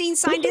 Rosenstein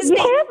signed his name.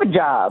 Have a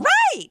job.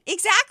 Right,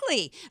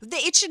 exactly.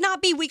 It should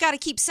not be we got to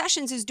keep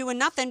Sessions, who's doing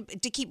nothing,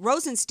 to keep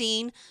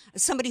Rosenstein,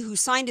 somebody who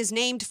signed his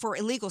name for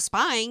illegal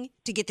spying,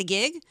 to get the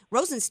gig.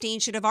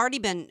 Rosenstein should have already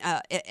been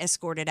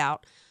escorted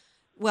out.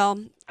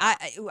 Well,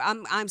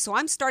 I'm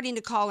starting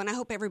to call, and I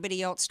hope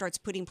everybody else starts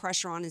putting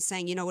pressure on and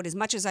saying, you know what, as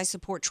much as I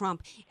support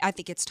Trump, I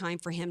think it's time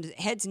for him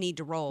heads need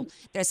to roll.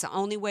 That's the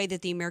only way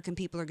that the American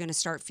people are going to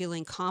start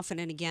feeling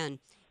confident again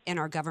in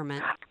our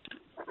government.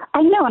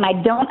 I know, and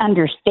I don't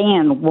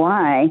understand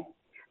why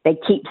they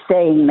keep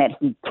saying that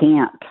he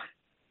can't.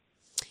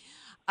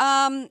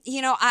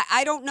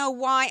 I don't know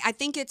why. I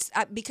think it's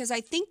because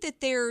I think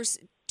that there's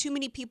too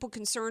many people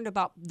concerned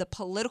about the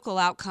political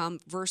outcome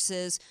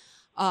versus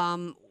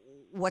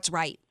what's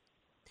right.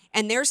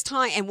 And there's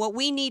time, and what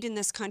we need in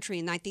this country,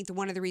 and I think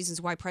one of the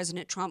reasons why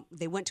President Trump,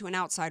 they went to an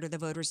outsider, the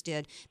voters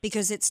did,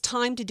 because it's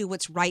time to do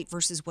what's right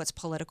versus what's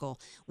political.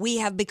 We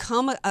have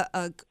become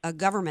a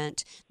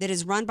government that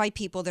is run by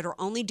people that are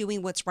only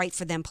doing what's right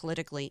for them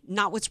politically,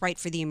 not what's right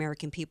for the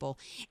American people.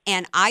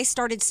 And I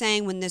started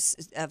saying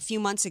a few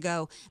months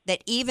ago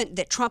that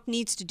Trump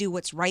needs to do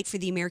what's right for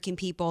the American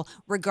people,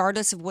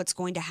 regardless of what's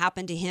going to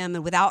happen to him,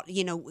 and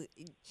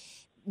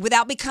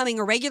without becoming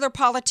a regular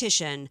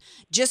politician,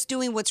 just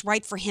doing what's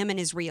right for him and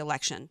his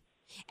reelection.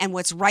 And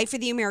what's right for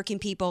the American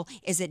people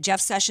is that Jeff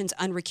Sessions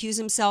unrecuse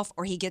himself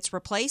or he gets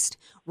replaced,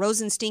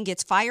 Rosenstein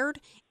gets fired,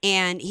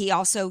 and he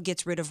also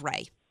gets rid of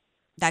Wray.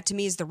 That, to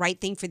me, is the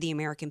right thing for the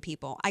American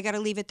people. I got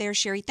to leave it there,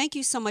 Sherry. Thank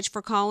you so much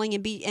for calling.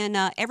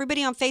 And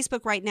everybody on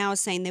Facebook right now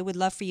is saying they would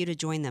love for you to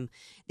join them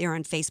there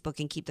on Facebook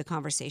and keep the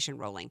conversation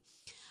rolling.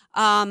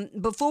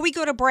 Before we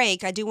go to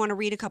break, I do want to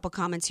read a couple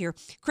comments here.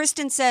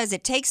 Kristen says,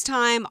 it takes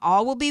time.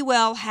 All will be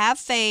well. Have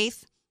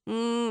faith.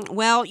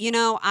 Well,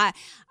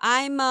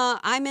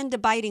 I'm into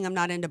biting. I'm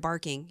not into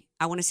barking.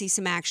 I want to see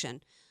some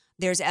action.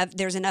 There's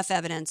enough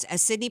evidence.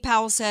 As Sidney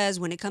Powell says,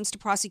 when it comes to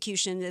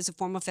prosecution as a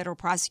former federal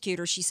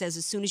prosecutor, she says,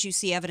 as soon as you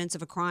see evidence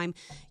of a crime,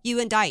 you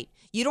indict.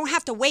 You don't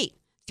have to wait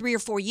 3 or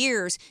 4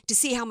 years to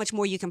see how much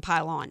more you can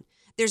pile on.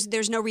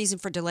 There's no reason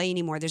for delay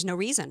anymore. There's no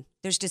reason.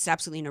 There's just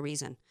absolutely no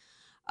reason.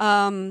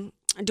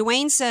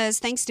 Dwayne says,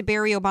 thanks to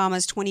Barry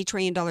Obama's $20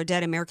 trillion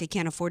debt, America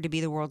can't afford to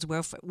be the world's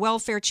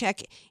welfare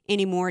check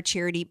anymore.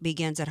 Charity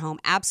begins at home.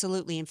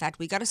 Absolutely. In fact,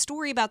 we got a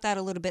story about that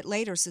a little bit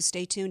later, so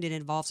stay tuned. It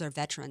involves our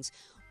veterans.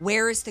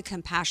 Where is the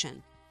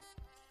compassion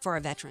for our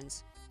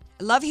veterans?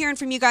 I love hearing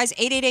from you guys.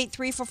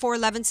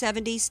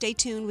 888-344-1170. Stay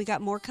tuned. We got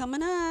more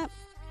coming up.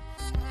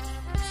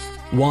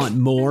 Want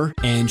more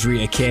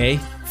Andrea Kaye?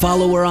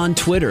 Follow her on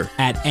Twitter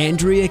at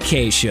Andrea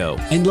Kaye Show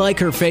and like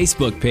her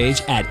Facebook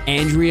page at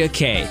Andrea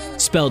Kaye,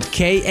 spelled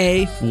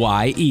Kaye.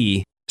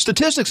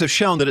 Statistics have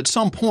shown that at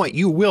some point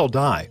you will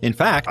die. In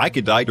fact, I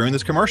could die during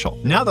this commercial.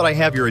 Now that I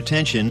have your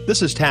attention,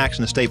 this is tax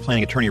and estate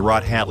planning attorney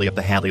Rod Hadley of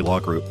the Hadley Law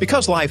Group.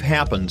 Because life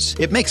happens,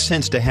 it makes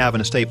sense to have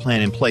an estate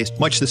plan in place,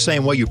 much the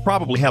same way you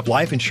probably have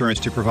life insurance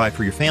to provide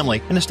for your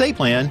family. An estate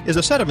plan is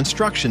a set of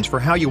instructions for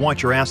how you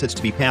want your assets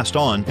to be passed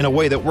on in a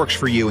way that works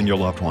for you and your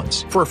loved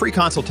ones. For a free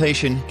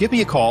consultation, give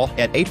me a call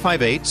at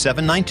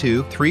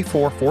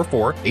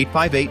 858-792-3444,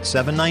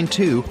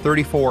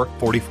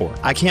 858-792-3444.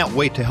 I can't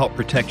wait to help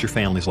protect your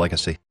family's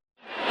legacy.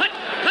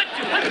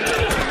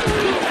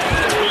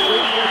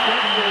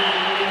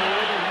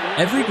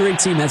 Every great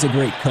team has a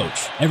great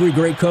coach. Every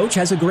great coach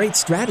has a great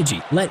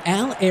strategy. Let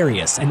Al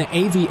Arias and the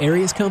AV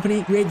Arias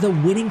Company create the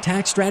winning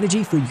tax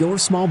strategy for your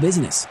small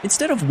business.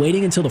 Instead of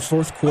waiting until the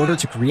fourth quarter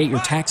to create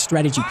your tax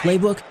strategy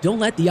playbook, don't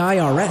let the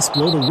IRS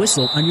blow the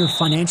whistle on your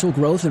financial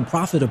growth and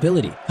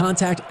profitability.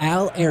 Contact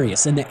Al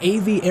Arias and the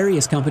AV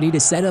Arias Company to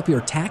set up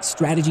your tax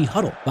strategy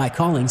huddle by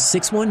calling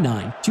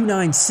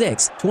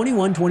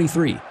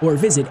 619-296-2123 or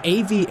visit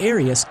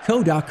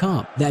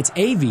avariasco.com. That's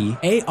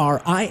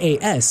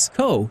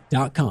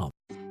avariasco.com.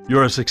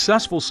 You're a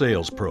successful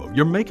sales pro.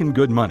 You're making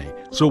good money.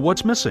 So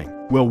what's missing?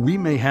 Well, we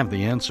may have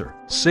the answer.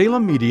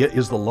 Salem Media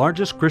is the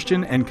largest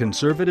Christian and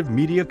conservative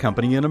media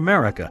company in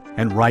America.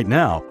 And right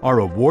now, our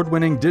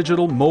award-winning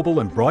digital, mobile,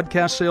 and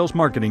broadcast sales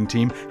marketing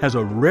team has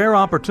a rare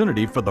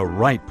opportunity for the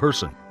right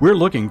person. We're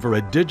looking for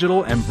a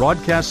digital and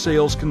broadcast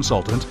sales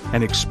consultant,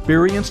 an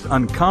experienced,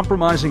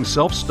 uncompromising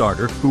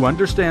self-starter who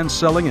understands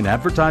selling and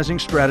advertising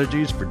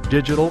strategies for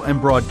digital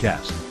and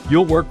broadcast.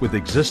 You'll work with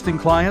existing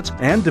clients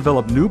and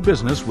develop new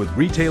business with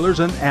retailers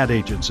and ad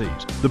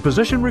agencies. The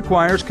position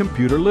requires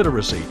computer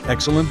literacy,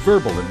 excellent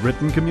verbal and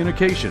written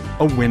communication,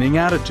 a winning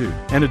attitude,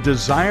 and a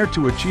desire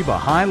to achieve a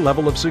high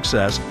level of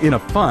success in a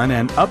fun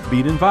and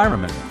upbeat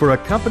environment for a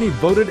company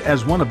voted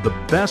as one of the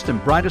best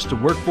and brightest to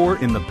work for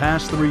in the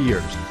past 3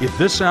 years. If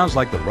this sounds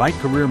like the right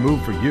career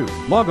move for you,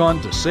 log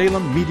on to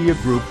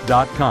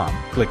SalemMediaGroup.com.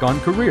 Click on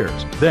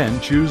Careers,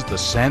 then choose the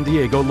San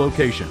Diego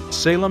location.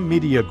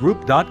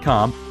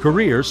 SalemMediaGroup.com,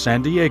 Careers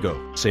San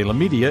Diego. Salem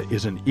Media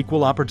is an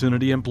equal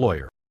opportunity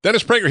employer.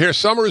 Dennis Prager here.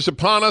 Summer is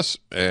upon us,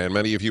 and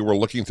many of you are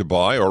looking to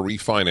buy or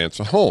refinance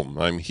a home.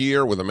 I'm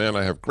here with a man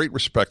I have great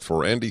respect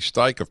for, Andy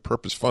Steich of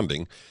Purpose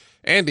Funding.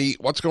 Andy,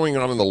 what's going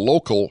on in the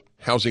local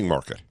housing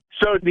market?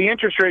 So the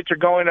interest rates are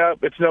going up.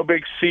 It's no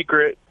big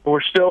secret.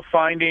 We're still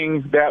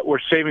finding that we're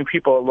saving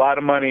people a lot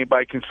of money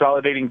by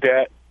consolidating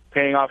debt,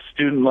 paying off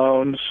student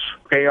loans,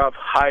 paying off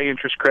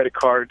high-interest credit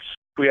cards.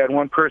 We had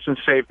one person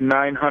save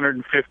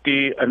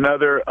 $950,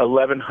 another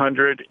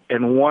 $1,100,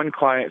 and one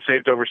client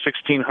saved over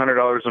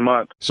 $1,600 a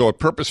month. So at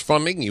Purpose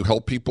Funding, you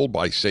help people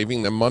by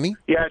saving them money?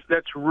 Yeah,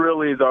 that's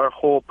really our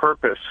whole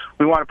purpose.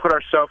 We want to put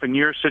ourselves in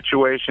your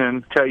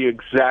situation, tell you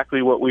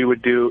exactly what we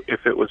would do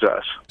if it was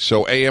us.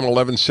 So AM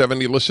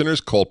 1170 listeners,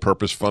 call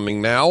Purpose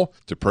Funding now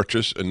to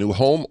purchase a new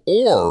home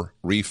or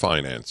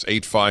refinance.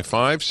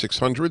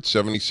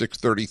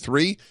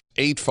 855-600-7633,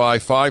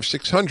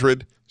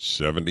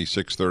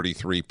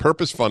 855-600-7633.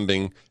 Purpose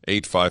Funding,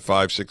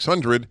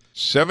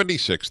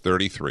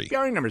 855-600-7633.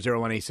 BRE number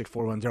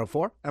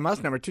 018641004,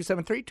 MS number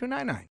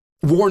 273299.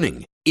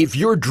 Warning, if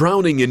you're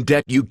drowning in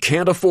debt you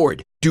can't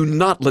afford, do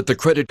not let the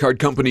credit card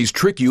companies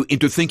trick you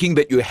into thinking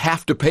that you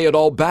have to pay it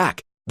all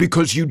back,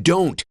 because you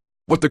don't.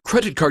 What the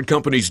credit card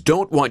companies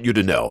don't want you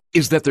to know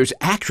is that there's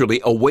actually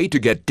a way to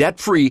get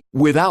debt-free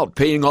without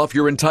paying off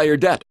your entire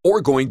debt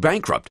or going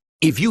bankrupt.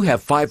 If you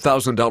have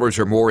 $5,000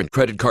 or more in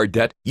credit card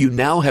debt, you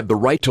now have the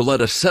right to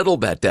let us settle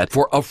that debt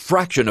for a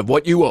fraction of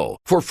what you owe.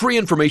 For free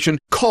information,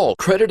 call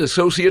Credit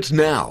Associates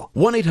now.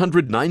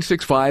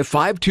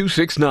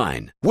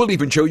 1-800-965-5269. We'll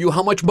even show you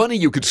how much money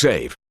you could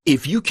save.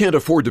 If you can't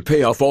afford to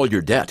pay off all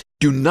your debt,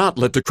 do not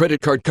let the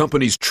credit card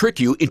companies trick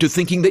you into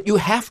thinking that you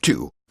have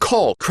to.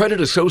 Call Credit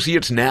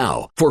Associates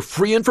now for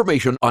free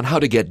information on how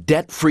to get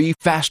debt-free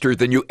faster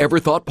than you ever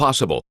thought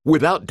possible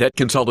without debt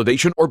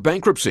consolidation or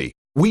bankruptcy.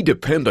 We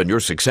depend on your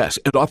success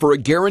and offer a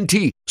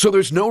guarantee, so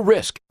there's no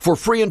risk. For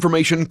free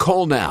information,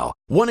 call now.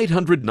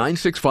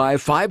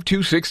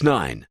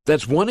 1-800-965-5269.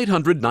 That's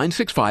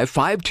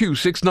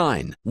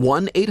 1-800-965-5269.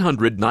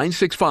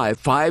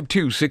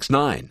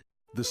 1-800-965-5269.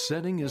 The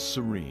setting is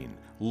serene.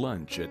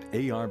 Lunch at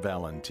A.R.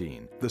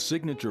 Valentine, the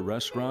signature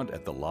restaurant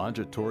at the Lodge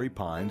at Torrey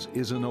Pines,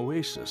 is an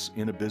oasis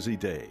in a busy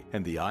day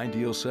and the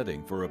ideal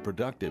setting for a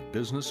productive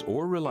business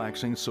or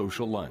relaxing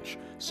social lunch.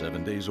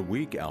 7 days a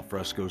week,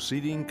 alfresco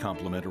seating,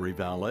 complimentary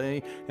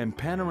valet, and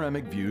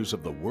panoramic views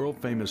of the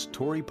world-famous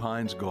Torrey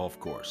Pines Golf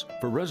Course.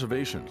 For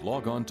reservations,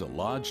 log on to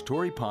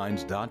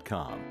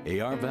lodgetorreypines.com.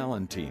 A.R.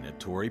 Valentine at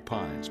Torrey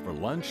Pines for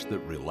lunch that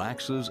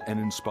relaxes and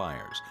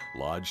inspires.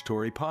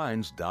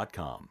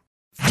 lodgetorreypines.com.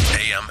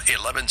 AM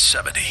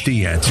 1170.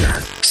 The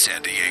Answer.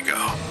 San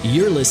Diego.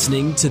 You're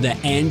listening to The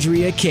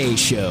Andrea Kaye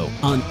Show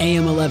on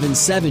AM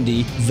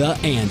 1170, The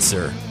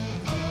Answer.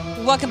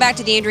 Welcome back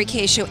to The Andrea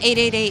Kaye Show,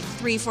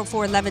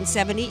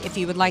 888-344-1170, if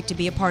you would like to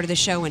be a part of the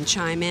show and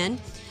chime in.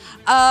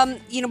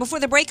 Before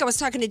the break, I was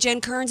talking to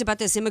Jen Kearns about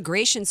this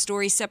immigration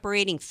story,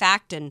 separating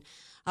fact and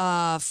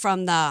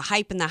from the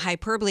hype and the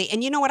hyperbole.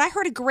 And you know what? I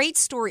heard a great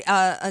story,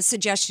 a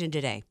suggestion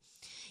today.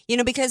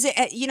 Because,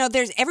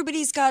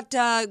 everybody's got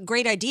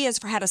great ideas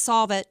for how to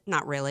solve it.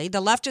 Not really. The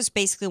left just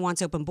basically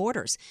wants open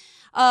borders.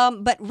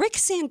 But Rick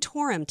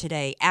Santorum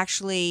today,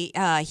 actually,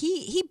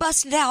 he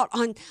busted out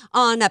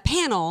on a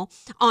panel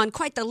on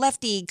quite the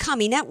lefty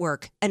commie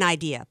network an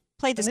idea.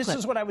 Play this clip. This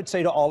is what I would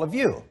say to all of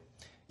you.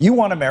 You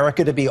want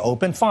America to be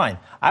open? Fine.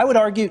 I would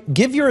argue,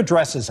 give your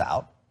addresses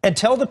out and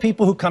tell the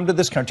people who come to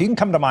this country, you can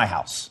come to my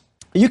house.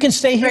 You can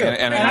stay here.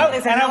 And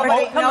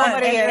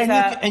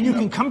you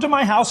can come to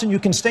my house and you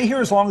can stay here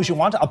as long as you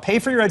want. I'll pay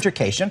for your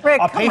education. Rick,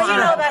 I'll pay for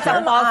your health care.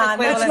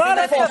 It's not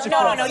a false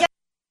equivalent.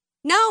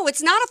 No,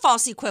 it's not a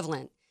false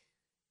equivalent.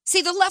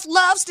 See, the left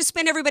loves to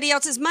spend everybody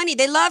else's money.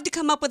 They love to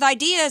come up with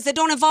ideas that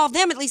don't involve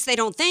them. At least they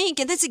don't think.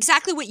 And that's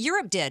exactly what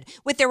Europe did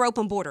with their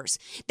open borders.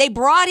 They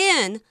brought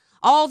in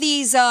all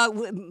these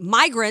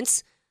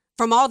migrants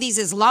from all these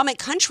Islamic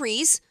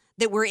countries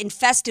that were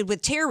infested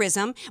with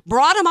terrorism,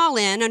 brought them all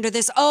in under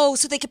this, so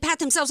they could pat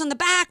themselves on the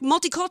back,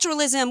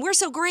 multiculturalism, we're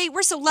so great,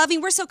 we're so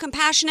loving, we're so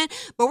compassionate,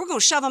 but we're going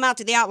to shove them out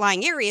to the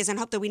outlying areas and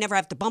hope that we never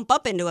have to bump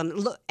up into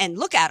them and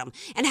look at them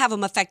and have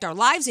them affect our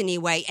lives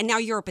anyway, and now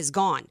Europe is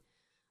gone.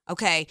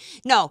 Okay?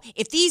 No,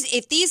 if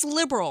these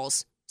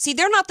liberals, see,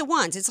 they're not the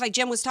ones, it's like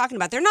Jim was talking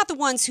about, they're not the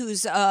ones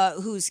whose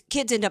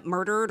kids end up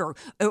murdered or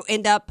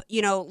end up,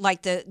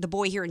 like the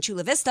boy here in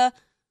Chula Vista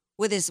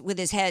with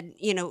his head,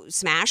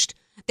 smashed.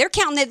 They're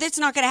counting that it's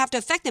not going to have to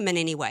affect them in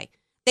any way.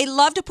 They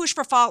love to push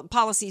for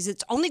policies.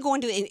 It's only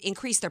going to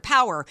increase their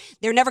power.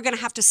 They're never going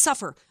to have to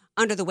suffer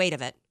under the weight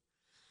of it.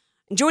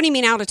 Joining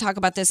me now to talk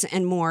about this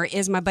and more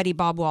is my buddy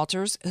Bob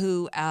Walters,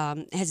 who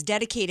has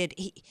dedicated.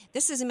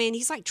 This is a man,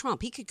 he's like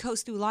Trump. He could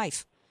coast through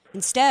life.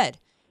 Instead,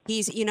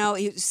 he's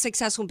a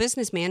successful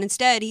businessman.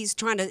 Instead, he's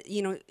trying to,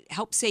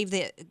 help save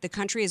the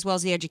country as well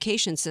as the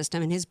education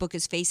system. And his book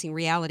is Facing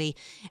Reality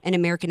in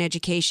American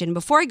Education.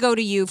 Before I go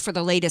to you for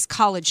the latest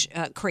college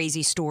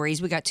crazy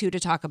stories, we got two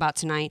to talk about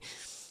tonight.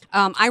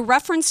 I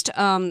referenced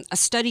a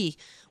study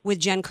with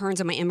Jen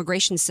Kearns on my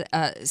immigration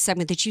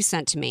segment that you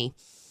sent to me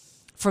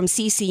from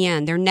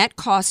CCN. Their net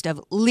cost of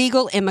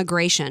legal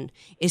immigration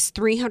is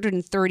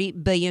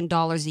 $330 billion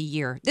a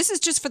year. This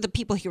is just for the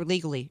people here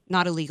legally,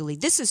 not illegally.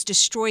 This is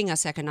destroying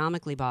us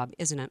economically, Bob,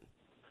 isn't it?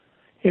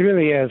 It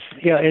really is.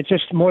 Yeah, it's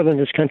just more than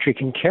this country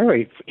can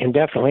carry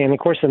indefinitely. And, of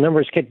course, the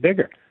numbers get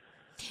bigger.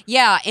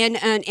 Yeah, and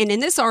in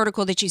this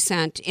article that you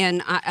sent,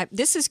 and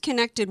this is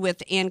connected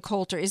with Ann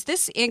Coulter. Is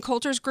this Ann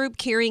Coulter's group,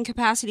 Carrying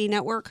Capacity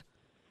Network?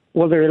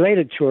 Well, they're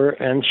related to her,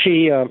 and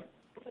she,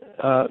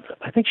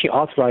 I think she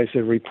authorized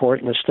the report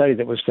and the study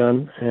that was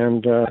done,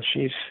 and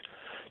she's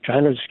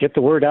trying to just get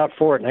the word out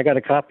for it, and I got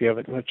a copy of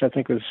it, which I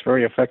think was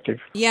very effective.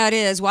 Yeah, it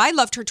is. Well, I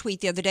loved her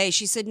tweet the other day.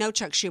 She said, "No,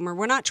 Chuck Schumer,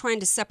 we're not trying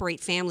to separate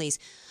families.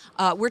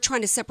 We're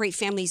trying to separate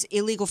families,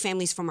 illegal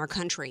families, from our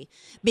country,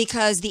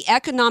 because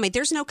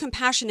there's no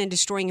compassion in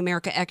destroying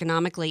America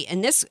economically."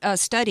 And this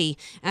study,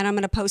 and I'm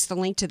going to post the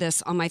link to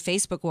this on my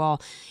Facebook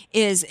wall,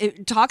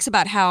 it talks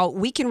about how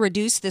we can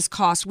reduce this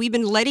cost. We've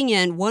been letting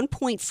in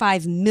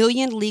 1.5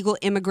 million legal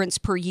immigrants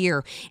per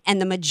year,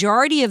 and the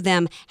majority of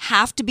them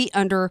have to be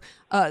under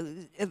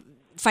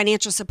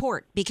financial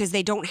support because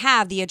they don't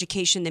have the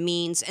education, the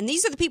means. And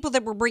these are the people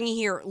that we're bringing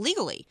here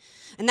legally.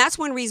 And that's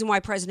one reason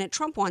why President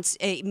Trump wants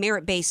a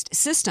merit-based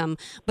system.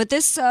 But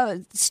this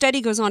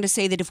study goes on to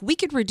say that if we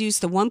could reduce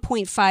the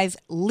 1.5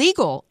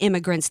 legal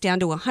immigrants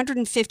down to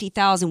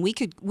 150,000,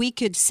 we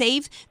could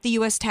save the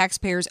U.S.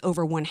 taxpayers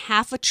over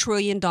 $500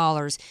 billion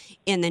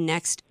in the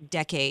next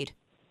decade.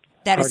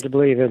 That hard to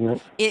believe,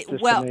 isn't it?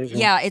 Amazing.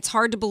 Yeah, it's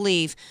hard to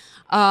believe.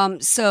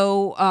 And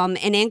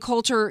Ann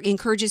Coulter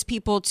encourages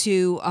people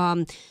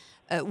to,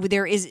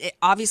 there is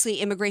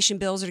obviously immigration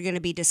bills are going to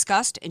be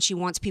discussed, and she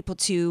wants people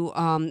to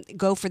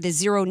go for the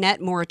zero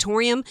net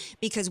moratorium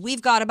because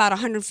we've got about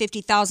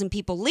 150,000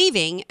 people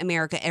leaving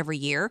America every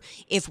year.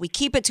 If we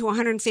keep it to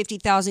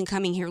 150,000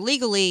 coming here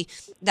legally,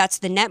 that's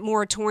the net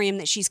moratorium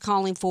that she's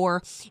calling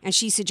for, and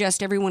she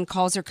suggests everyone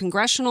calls her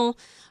congressional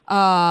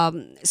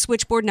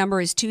switchboard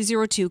number is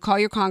 202. Call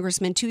your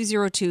congressman,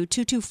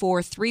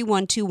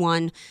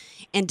 202-224-3121,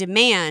 and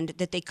demand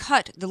that they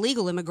cut the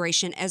legal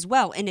immigration as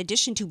well, in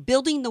addition to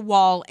building the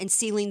wall and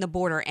sealing the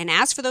border. And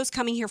as for those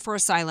coming here for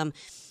asylum,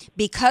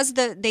 because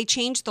they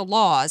changed the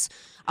laws,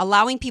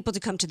 allowing people to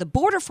come to the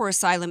border for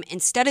asylum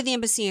instead of the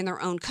embassy in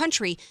their own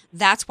country,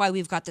 that's why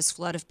we've got this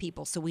flood of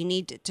people. So we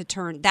need to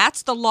turn,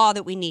 that's the law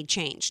that we need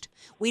changed.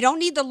 We don't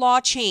need the law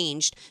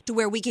changed to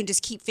where we can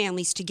just keep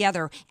families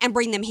together and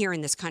bring them here in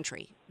this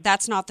country.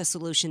 That's not the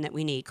solution that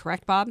we need.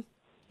 Correct, Bob?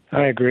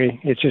 I agree.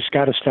 It's just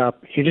got to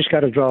stop. You just got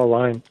to draw a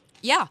line.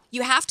 Yeah,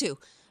 you have to.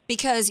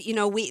 Because,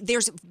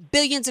 there's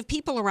billions of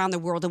people around the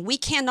world, and we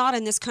cannot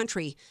in this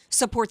country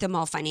support them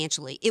all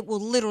financially. It will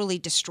literally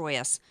destroy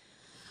us.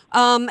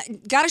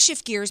 Got to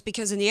shift gears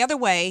because in the other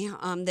way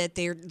that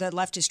the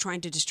left is trying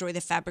to destroy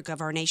the fabric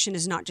of our nation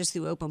is not just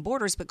through open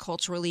borders, but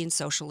culturally and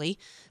socially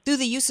through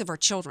the use of our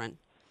children.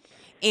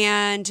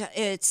 And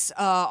it's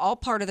all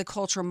part of the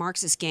cultural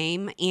Marxist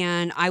game.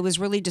 And I was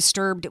really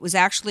disturbed. It was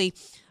actually,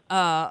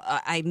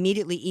 I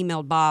immediately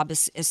emailed Bob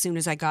as soon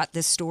as I got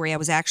this story. I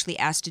was actually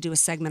asked to do a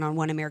segment on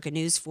One America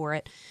News for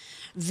it,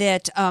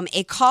 that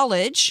a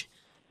college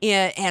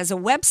has a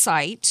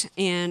website,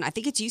 and I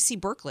think it's UC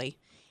Berkeley.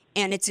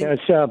 And it's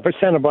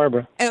Santa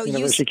Barbara,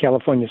 University of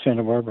California,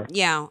 Santa Barbara.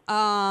 Yeah,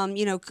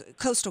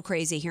 coastal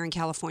crazy here in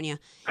California.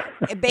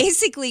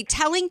 Basically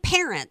telling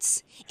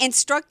parents,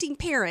 instructing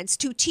parents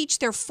to teach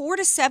their 4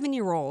 to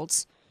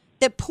 7-year-olds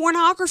that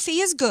pornography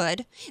is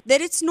good,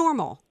 that it's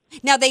normal.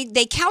 Now,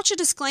 they couch a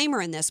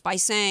disclaimer in this by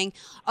saying,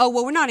 oh,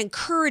 well, we're not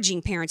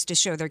encouraging parents to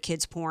show their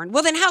kids porn.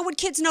 Well, then how would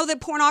kids know that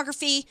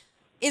pornography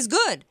is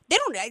good?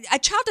 A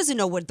child doesn't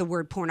know what the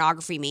word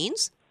pornography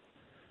means.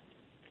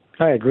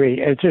 I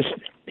agree. It just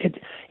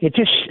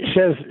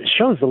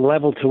shows the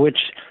level to which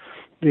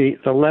the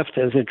left,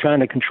 as they're trying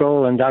to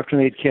control and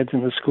indoctrinate kids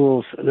in the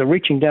schools, they're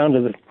reaching down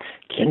to the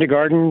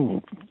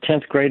kindergarten,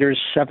 10th graders,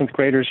 7th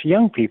graders,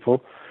 young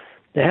people.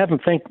 They have them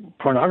think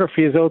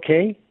pornography is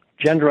okay.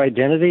 Gender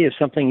identity is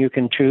something you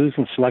can choose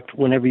and select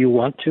whenever you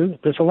want to.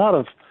 There's a lot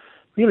of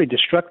really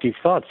destructive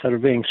thoughts that are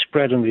being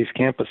spread on these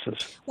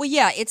campuses. Well,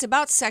 yeah, it's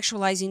about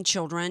sexualizing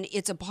children.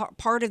 It's a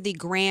part of the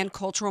grand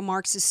cultural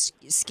Marxist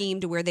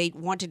scheme to where they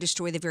want to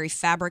destroy the very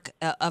fabric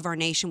of our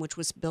nation, which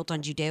was built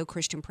on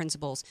Judeo-Christian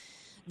principles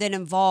that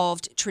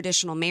involved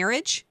traditional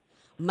marriage,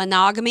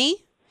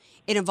 monogamy.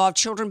 It involved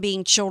children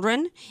being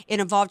children. It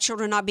involved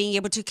children not being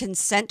able to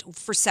consent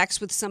for sex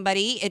with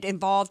somebody. It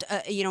involved,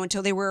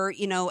 until they were,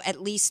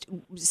 at least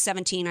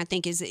 17, I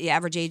think is the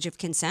average age of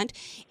consent.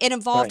 It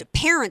involved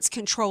parents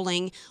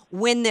controlling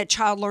when the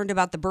child learned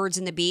about the birds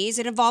and the bees.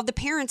 It involved the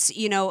parents,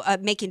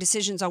 making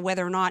decisions on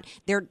whether or not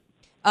their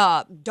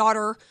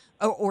daughter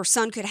or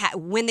son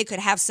when they could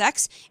have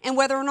sex, and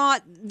whether or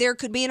not there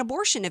could be an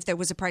abortion if there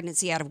was a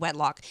pregnancy out of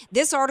wedlock.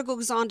 This article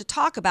goes on to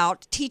talk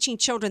about teaching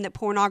children that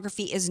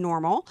pornography is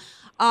normal.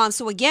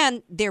 So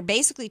again, they're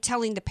basically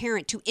telling the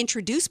parent to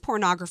introduce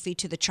pornography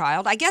to the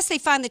child. I guess they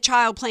find the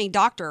child playing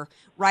doctor,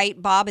 right,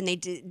 Bob? And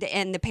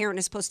the parent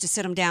is supposed to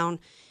sit them down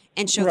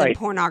and show them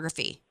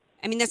pornography.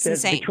 I mean, that's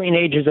insane. Between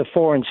ages of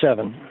 4 and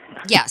 7.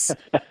 Yes.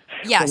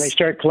 Yes. When they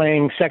start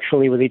playing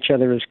sexually with each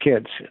other as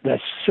kids.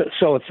 That's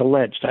so it's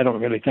alleged. I don't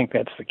really think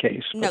that's the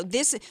case. No,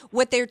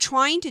 what they're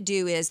trying to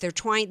do is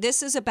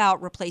this is about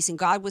replacing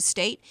God with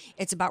state.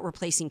 It's about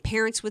replacing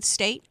parents with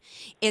state.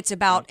 It's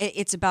about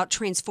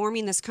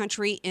transforming this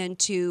country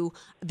into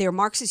their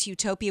Marxist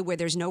utopia where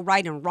there's no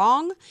right and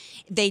wrong.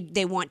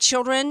 They want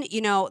children,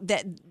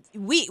 that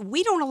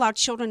we don't allow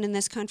children in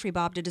this country,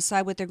 Bob, to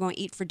decide what they're going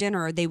to eat for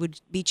dinner, or they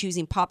would be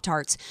choosing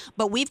Pop-Tarts.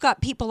 But we've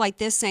got people like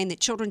this saying that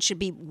children should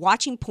be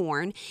watching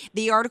porn.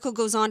 The article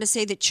goes on to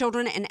say that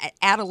children and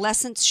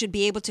adolescents should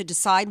be able to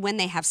decide when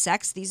they have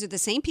sex. These are the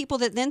same people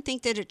that then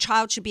think that a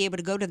child should be able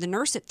to go to the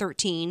nurse at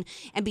 13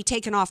 and be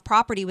taken off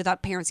property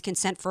without parents'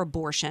 consent for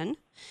abortion.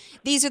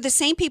 These are the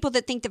same people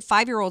that think that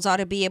 5-year-olds ought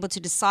to be able to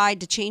decide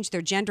to change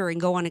their gender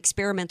and go on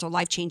experimental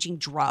life-changing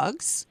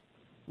drugs,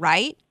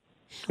 right?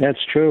 That's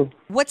true.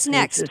 What's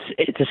next?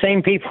 It's the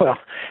same people.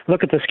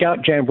 Look at the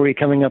Scout Jamboree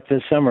coming up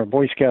this summer.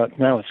 Boy Scout,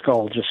 now it's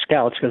called just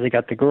Scouts because they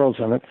got the girls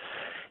on it.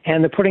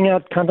 And they're putting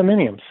out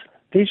condominiums.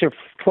 These are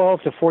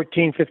 12 to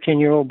 14,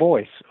 15-year-old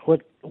boys.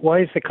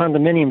 Why is the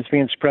condominiums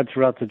being spread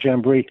throughout the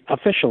Jamboree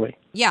officially?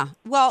 Yeah,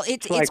 well,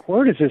 it's like,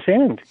 where does this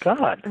end?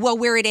 God. Well,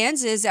 where it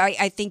ends is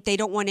I think they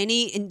don't want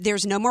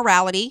there's no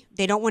morality.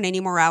 They don't want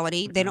any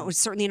morality. They don't,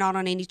 certainly not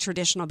on any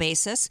traditional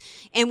basis.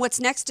 And what's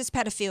next is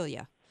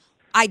pedophilia.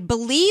 I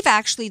believe,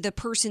 actually, the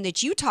person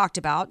that you talked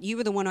about, you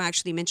were the one who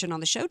actually mentioned on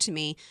the show to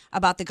me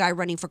about the guy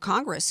running for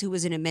Congress who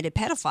was an admitted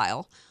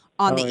pedophile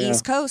on the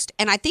East Coast.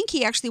 And I think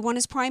he actually won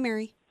his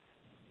primary.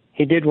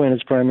 He did win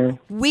his primary.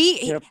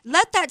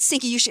 Let that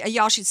sink in.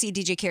 Y'all should see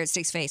DJ Carrot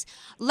Stick's face.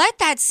 Let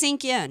that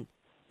sink in.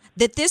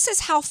 That this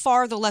is how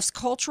far the left's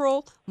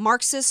cultural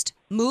Marxist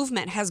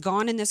movement has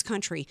gone in this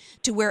country,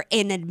 to where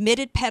an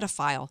admitted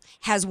pedophile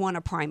has won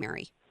a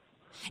primary.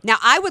 Now,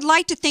 I would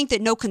like to think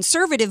that no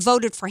conservative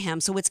voted for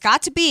him, so it's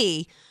got to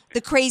be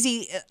the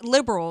crazy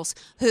liberals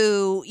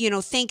who,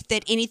 think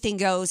that anything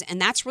goes,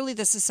 and that's really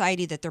the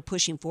society that they're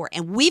pushing for.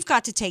 And we've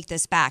got to take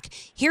this back.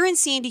 Here in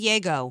San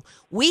Diego,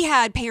 we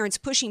had parents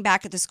pushing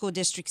back at the school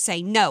district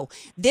saying, no,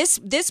 this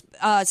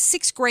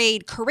sixth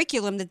grade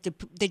curriculum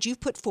that you've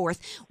put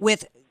forth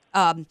with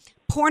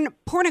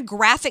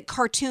pornographic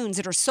cartoons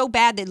that are so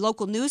bad that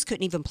local news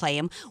couldn't even play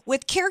them,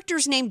 with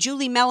characters named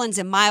Julie Mellons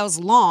and Miles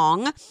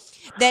Long,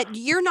 that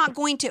you're not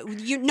going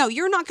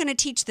to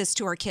teach this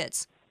to our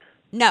kids.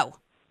 No.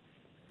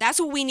 That's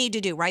what we need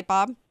to do, right,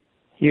 Bob?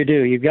 You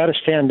do. You've got to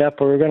stand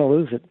up or we're going to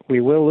lose it. We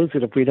will lose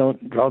it if we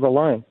don't draw the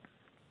line.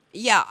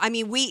 Yeah, I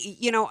mean,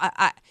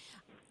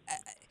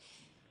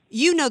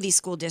 these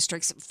school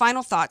districts.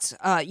 Final thoughts.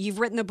 You've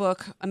written the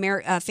book,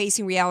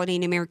 Facing Reality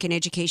in American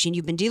Education.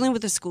 You've been dealing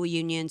with the school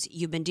unions.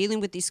 You've been dealing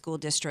with these school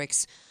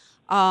districts.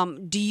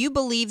 Do you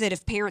believe that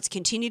if parents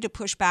continue to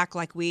push back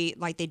like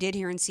they did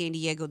here in San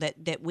Diego,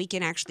 that we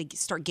can actually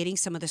start getting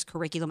some of this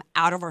curriculum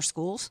out of our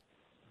schools?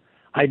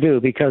 I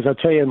do, because I'll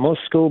tell you,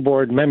 most school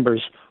board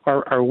members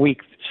are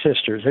weak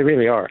sisters. They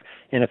really are.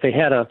 And if they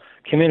had a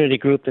community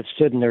group that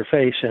stood in their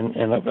face and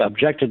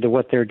objected to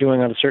what they're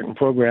doing on a certain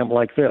program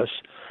like this,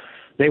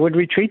 they would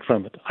retreat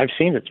from it. I've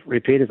seen it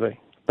repeatedly.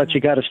 But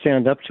you got to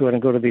stand up to it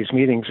and go to these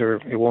meetings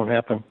or it won't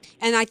happen.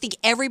 And I think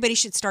everybody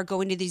should start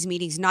going to these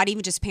meetings, not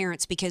even just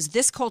parents, because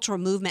this cultural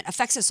movement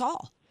affects us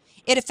all.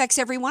 It affects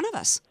every one of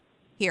us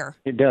here.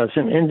 It does.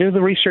 And do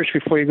the research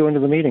before you go into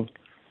the meeting.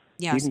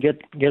 Yes. You can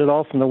get it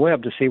all from the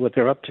web to see what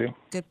they're up to.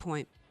 Good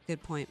point.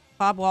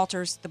 Bob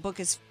Walters, the book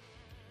is,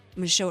 I'm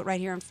going to show it right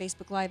here on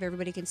Facebook Live.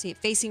 Everybody can see it.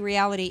 Facing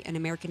Reality in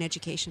American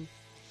Education.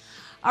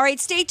 All right,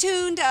 stay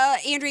tuned,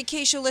 Andrea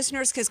Kaye Show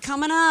listeners, because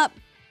coming up,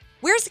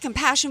 where's the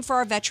compassion for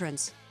our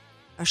veterans?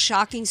 A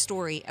shocking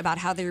story about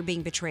how they were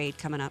being betrayed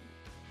coming up.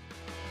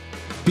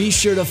 Be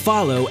sure to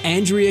follow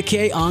Andrea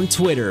Kaye on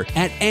Twitter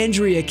at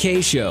Andrea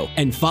Kaye Show,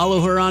 and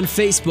follow her on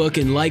Facebook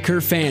and like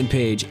her fan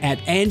page at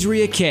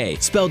Andrea Kaye,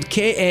 spelled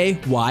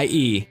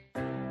Kaye.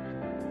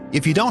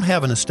 If you don't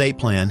have an estate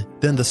plan,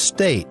 then the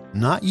state,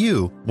 not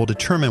you, will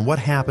determine what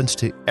happens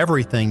to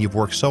everything you've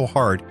worked so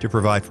hard to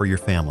provide for your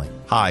family.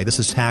 Hi, this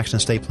is tax and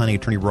estate planning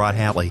attorney Rod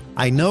Hatley.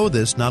 I know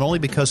this not only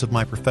because of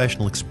my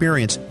professional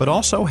experience, but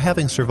also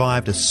having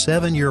survived a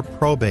 7-year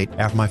probate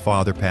after my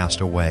father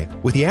passed away.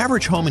 With the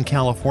average home in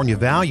California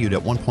valued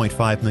at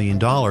 $1.5 million,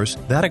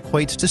 that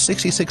equates to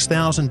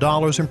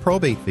 $66,000 in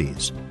probate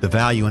fees. The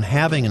value in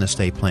having an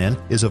estate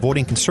plan is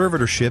avoiding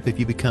conservatorship if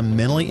you become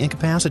mentally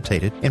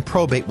incapacitated, and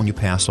probate when you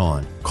pass on.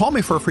 Call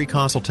me for a free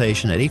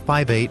consultation at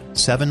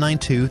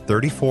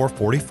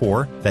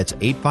 858-792-3444. That's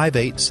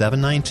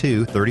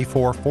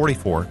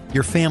 858-792-3444.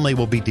 Your family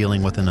will be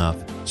dealing with enough.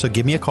 So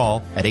give me a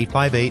call at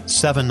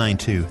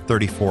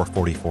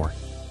 858-792-3444.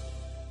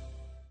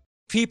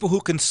 People who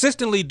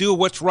consistently do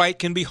what's right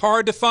can be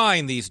hard to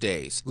find these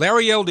days.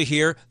 Larry Elder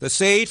here, the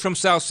sage from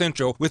South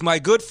Central, with my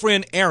good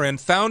friend Aaron,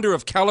 founder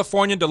of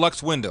California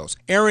Deluxe Windows.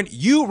 Aaron,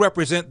 you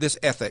represent this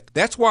ethic.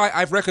 That's why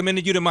I've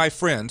recommended you to my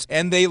friends,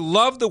 and they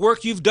love the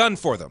work you've done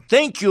for them.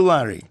 Thank you,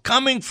 Larry.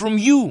 Coming from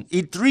you,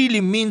 it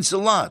really means a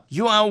lot.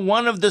 You are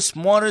one of the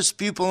smartest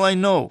people I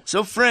know.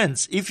 So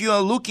friends, if you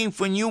are looking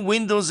for new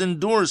windows and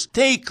doors,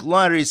 take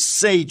Larry's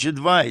sage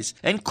advice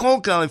and call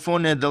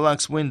California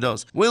Deluxe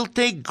Windows. We'll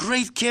take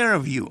great care of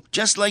of you,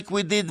 just like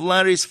we did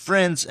Larry's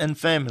friends and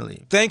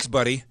family. Thanks,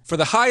 buddy. For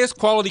the highest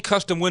quality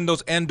custom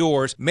windows and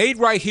doors made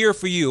right here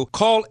for you,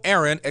 call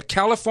Aaron at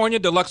California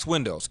Deluxe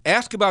Windows.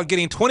 Ask about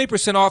getting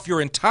 20% off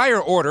your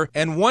entire order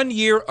and 1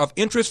 year of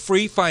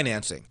interest-free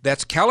financing.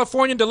 That's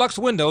California Deluxe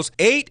Windows,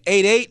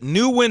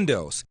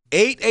 888-NEW-WINDOWS.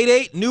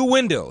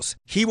 888-NEW-WINDOWS.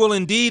 He will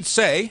indeed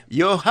say,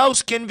 your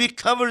house can be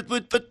covered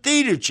with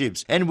potato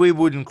chips, and we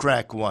wouldn't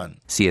crack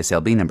one.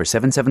 CSLB number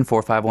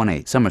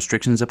 774518. Some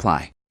restrictions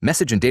apply.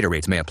 Message and data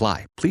rates may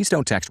apply. Please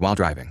don't text while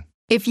driving.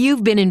 If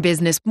you've been in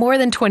business more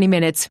than 20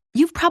 minutes,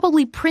 you've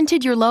probably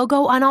printed your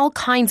logo on all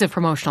kinds of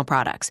promotional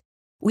products.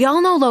 We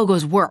all know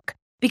logos work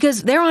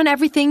because they're on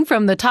everything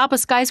from the top of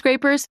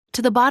skyscrapers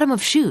to the bottom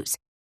of shoes.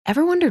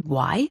 Ever wondered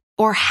why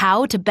or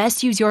how to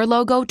best use your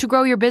logo to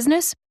grow your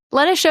business?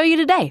 Let us show you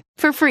today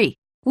for free.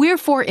 We're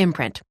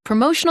 4imprint,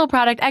 promotional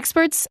product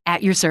experts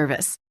at your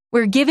service.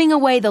 We're giving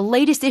away the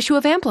latest issue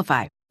of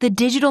Amplify, the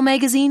digital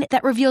magazine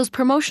that reveals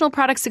promotional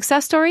product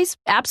success stories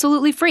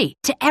absolutely free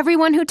to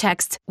everyone who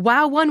texts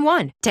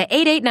WOW11 to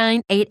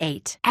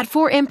 88988. At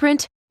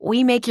 4imprint,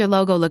 we make your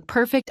logo look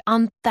perfect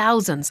on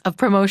thousands of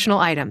promotional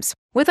items.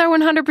 With our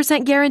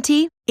 100%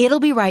 guarantee, it'll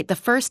be right the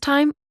first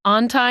time,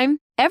 on time,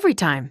 every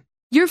time.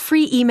 Your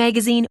free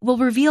e-magazine will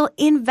reveal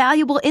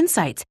invaluable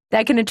insights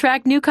that can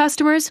attract new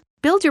customers,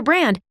 build your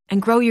brand,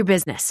 and grow your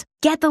business.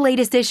 Get the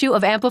latest issue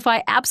of Amplify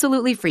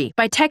absolutely free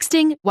by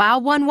texting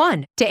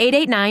WOW11 to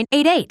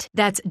 88988.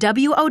 That's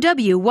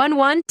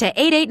WOW11 to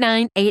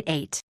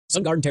 88988.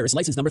 Sun Garden Terrace,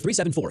 license number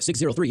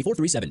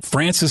 374-603-437.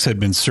 Francis had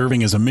been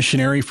serving as a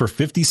missionary for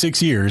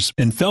 56 years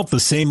and felt the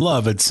same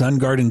love at Sun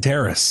Garden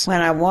Terrace. When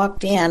I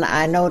walked in,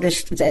 I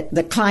noticed that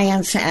the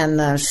clients and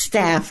the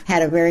staff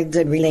had a very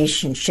good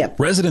relationship.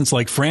 Residents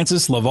like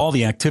Francis love all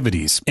the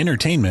activities,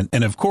 entertainment,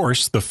 and of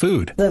course, the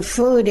food. The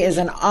food is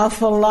an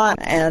awful lot,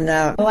 and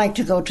I like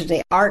to go to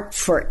the art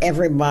for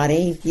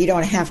everybody. You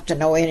don't have to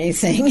know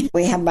anything.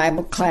 We have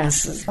Bible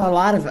classes. A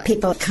lot of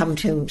people come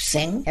to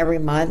sing every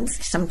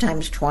month,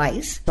 sometimes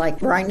twice,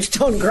 like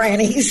rhinestone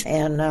grannies,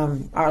 and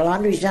our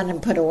laundry's done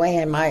and put away,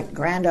 and my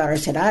granddaughter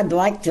said, I'd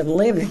like to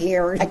live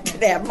here. I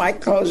could have my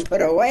clothes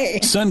put away.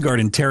 Sun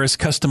Garden Terrace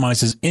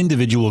customizes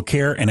individual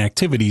care and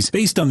activities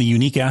based on the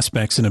unique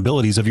aspects and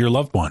abilities of your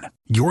loved one.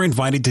 You're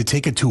invited to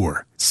take a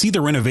tour, see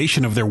the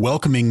renovation of their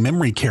welcoming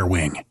memory care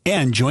wing,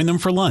 and join them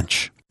for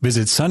lunch.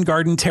 Visit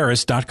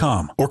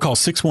sungardenterrace.com or call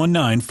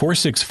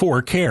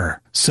 619-464-CARE.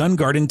 Sun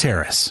Garden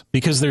Terrace,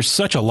 because there's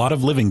such a lot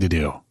of living to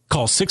do.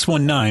 Call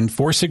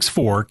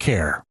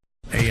 619-464-CARE.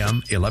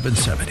 AM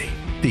 1170,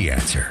 The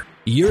Answer.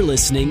 You're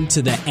listening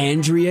to The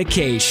Andrea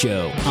Kaye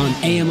Show on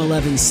AM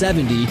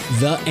 1170,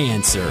 The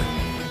Answer.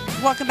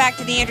 Welcome back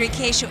to The Andrea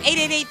Kaye Show,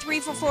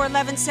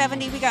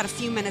 888-344-1170. We got a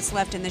few minutes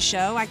left in the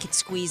show. I could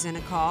squeeze in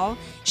a call.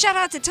 Shout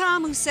out to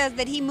Tom, who said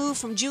that he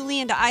moved from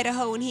Julian to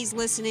Idaho and he's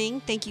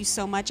listening. Thank you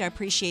so much. I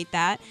appreciate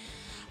that.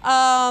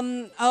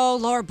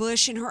 Laura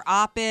Bush and her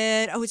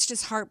op-ed. Oh, it's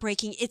just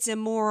heartbreaking. It's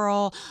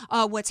immoral.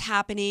 What's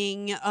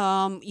happening,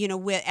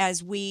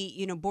 as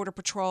we, Border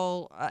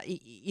Patrol,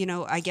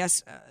 I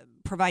guess,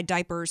 provide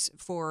diapers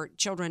for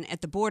children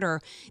at the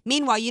border.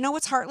 Meanwhile, you know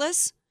what's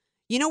heartless?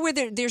 You know where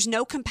there's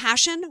no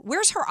compassion?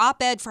 Where's her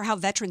op-ed for how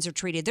veterans are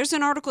treated? There's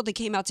an article that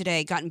came out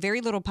today, gotten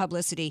very little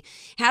publicity,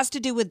 has to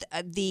do with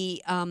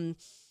the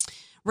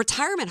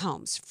retirement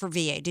homes for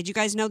VA. Did you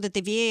guys know that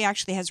the VA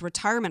actually has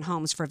retirement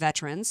homes for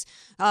veterans?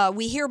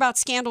 We hear about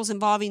scandals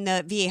involving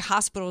the VA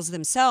hospitals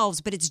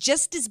themselves, but it's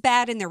just as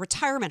bad in their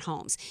retirement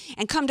homes.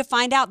 And come to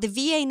find out, the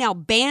VA now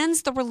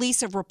bans the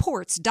release of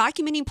reports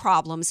documenting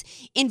problems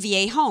in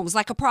VA homes,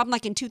 like a problem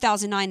like in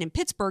 2009 in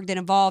Pittsburgh that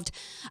involved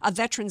a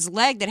veteran's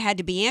leg that had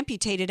to be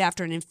amputated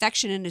after an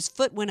infection in his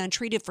foot went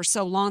untreated for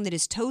so long that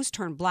his toes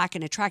turned black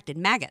and attracted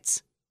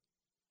maggots.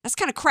 That's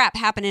kind of crap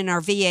happening in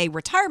our VA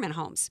retirement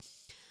homes.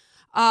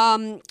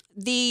 Under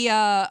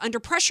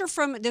pressure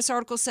from, this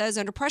article says,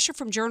 under pressure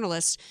from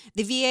journalists,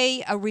 the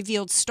VA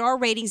revealed star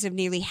ratings of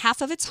nearly half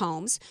of its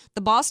homes.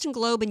 The Boston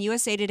Globe and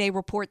USA Today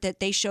report that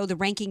they show the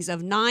rankings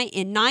of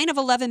 9 of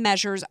 11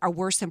 measures are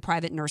worse than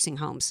private nursing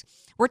homes.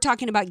 We're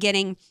talking about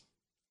getting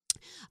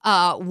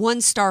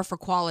 1 star for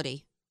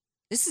quality.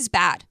 This is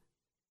bad.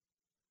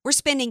 We're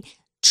spending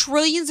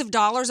trillions of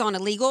dollars on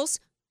illegals.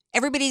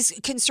 Everybody's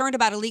concerned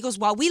about illegals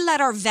while we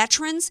let our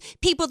veterans,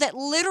 people that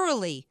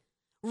literally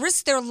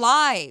risked their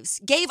lives,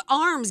 gave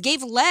arms,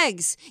 gave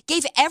legs,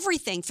 gave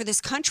everything for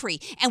this country,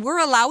 and we're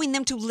allowing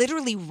them to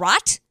literally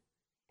rot,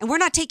 and we're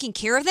not taking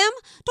care of them?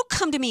 Don't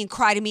come to me and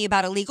cry to me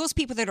about illegals,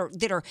 people that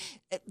are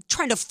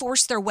trying to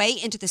force their way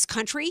into this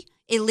country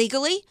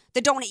illegally,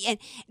 that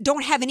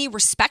don't have any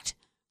respect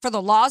for the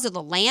laws of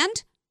the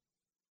land.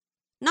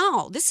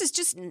 No, this is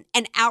just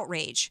an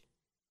outrage.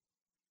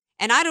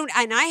 And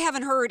I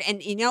haven't heard,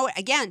 and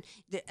again,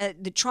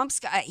 the Trump's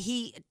guy,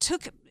 he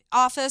took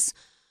office.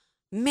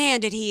 Man,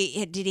 did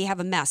he have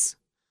a mess.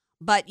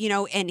 But,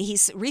 and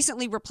he's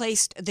recently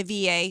replaced the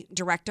VA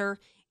director,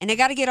 and they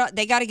got to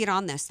get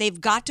on this.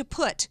 They've got to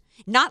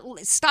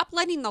stop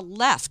letting the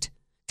left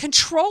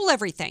control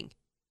everything.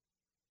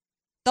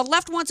 The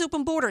left wants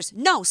open borders.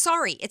 No,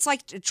 sorry. It's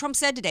like Trump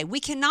said today. We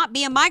cannot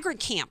be a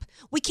migrant camp.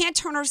 We can't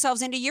turn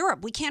ourselves into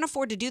Europe. We can't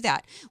afford to do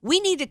that. We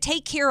need to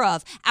take care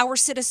of our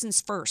citizens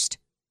first.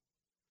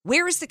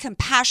 Where is the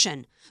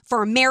compassion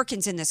for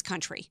Americans in this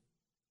country?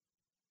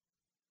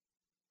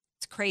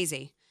 It's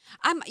crazy.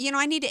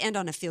 I need to end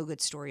on a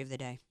feel-good story of the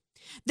day.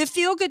 The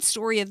feel-good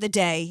story of the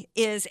day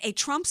is a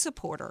Trump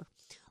supporter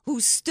who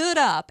stood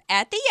up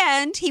at the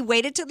end. He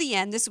waited till the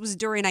end. This was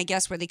during, I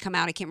guess, where they come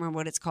out. I can't remember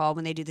what it's called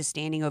when they do the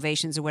standing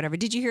ovations or whatever.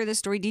 Did you hear this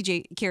story,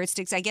 DJ Carrot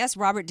Sticks? I guess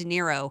Robert De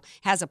Niro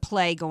has a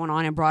play going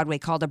on in Broadway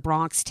called A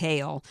Bronx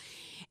Tale.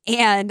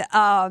 And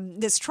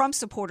this Trump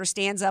supporter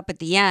stands up at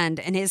the end,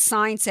 and his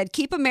sign said,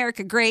 "Keep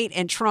America Great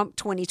and Trump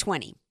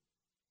 2020.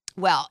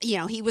 Well,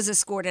 he was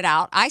escorted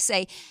out. I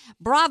say,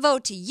 bravo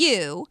to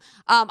you.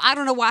 I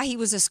don't know why he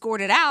was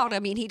escorted out. I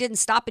mean, he didn't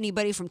stop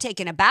anybody from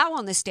taking a bow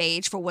on the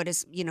stage for what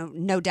is,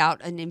 no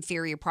doubt an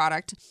inferior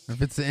product.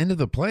 If it's the end of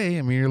the play,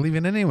 I mean, you're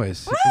leaving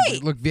anyways.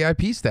 Right. Look,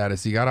 VIP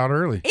status. He got out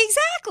early.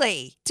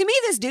 Exactly. To me,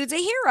 this dude's a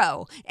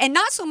hero. And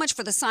not so much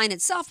for the sign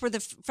itself, for the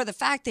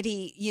fact that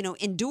he,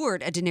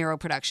 endured a De Niro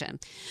production.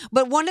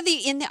 But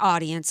in the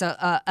audience,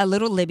 a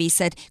little Libby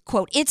said,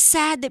 quote, "It's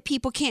sad that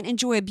people can't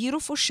enjoy a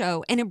beautiful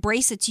show and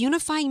embrace its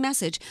unifying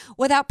message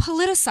without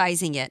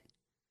politicizing it."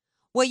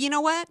 Well, you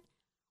know what?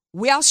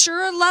 We all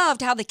sure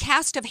loved how the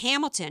cast of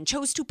Hamilton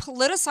chose to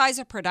politicize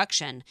a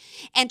production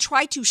and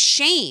try to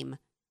shame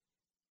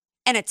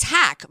and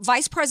attack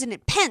Vice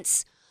President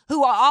Pence,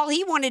 who all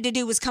he wanted to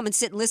do was come and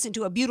sit and listen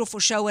to a beautiful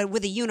show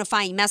with a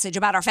unifying message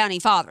about our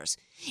founding fathers.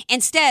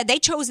 Instead, they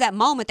chose that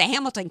moment, the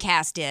Hamilton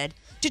cast did,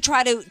 to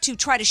try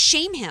to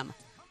shame him.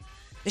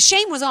 The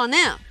shame was on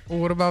them. Well,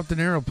 what about De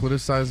Niro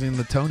politicizing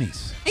the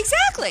Tonys?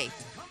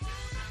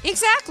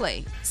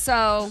 Exactly.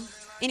 So,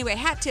 anyway,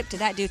 hat tip to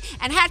that dude.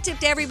 And hat tip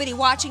to everybody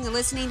watching and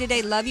listening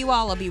today. Love you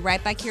all. I'll be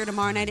right back here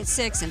tomorrow night at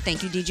 6. And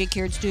thank you, DJ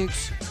Carrot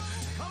Sticks.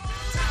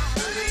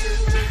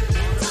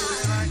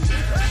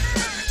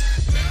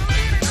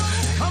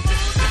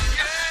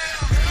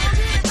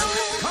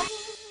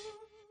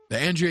 The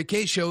Andrea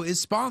Kaye Show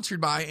is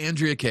sponsored by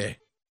Andrea Kaye.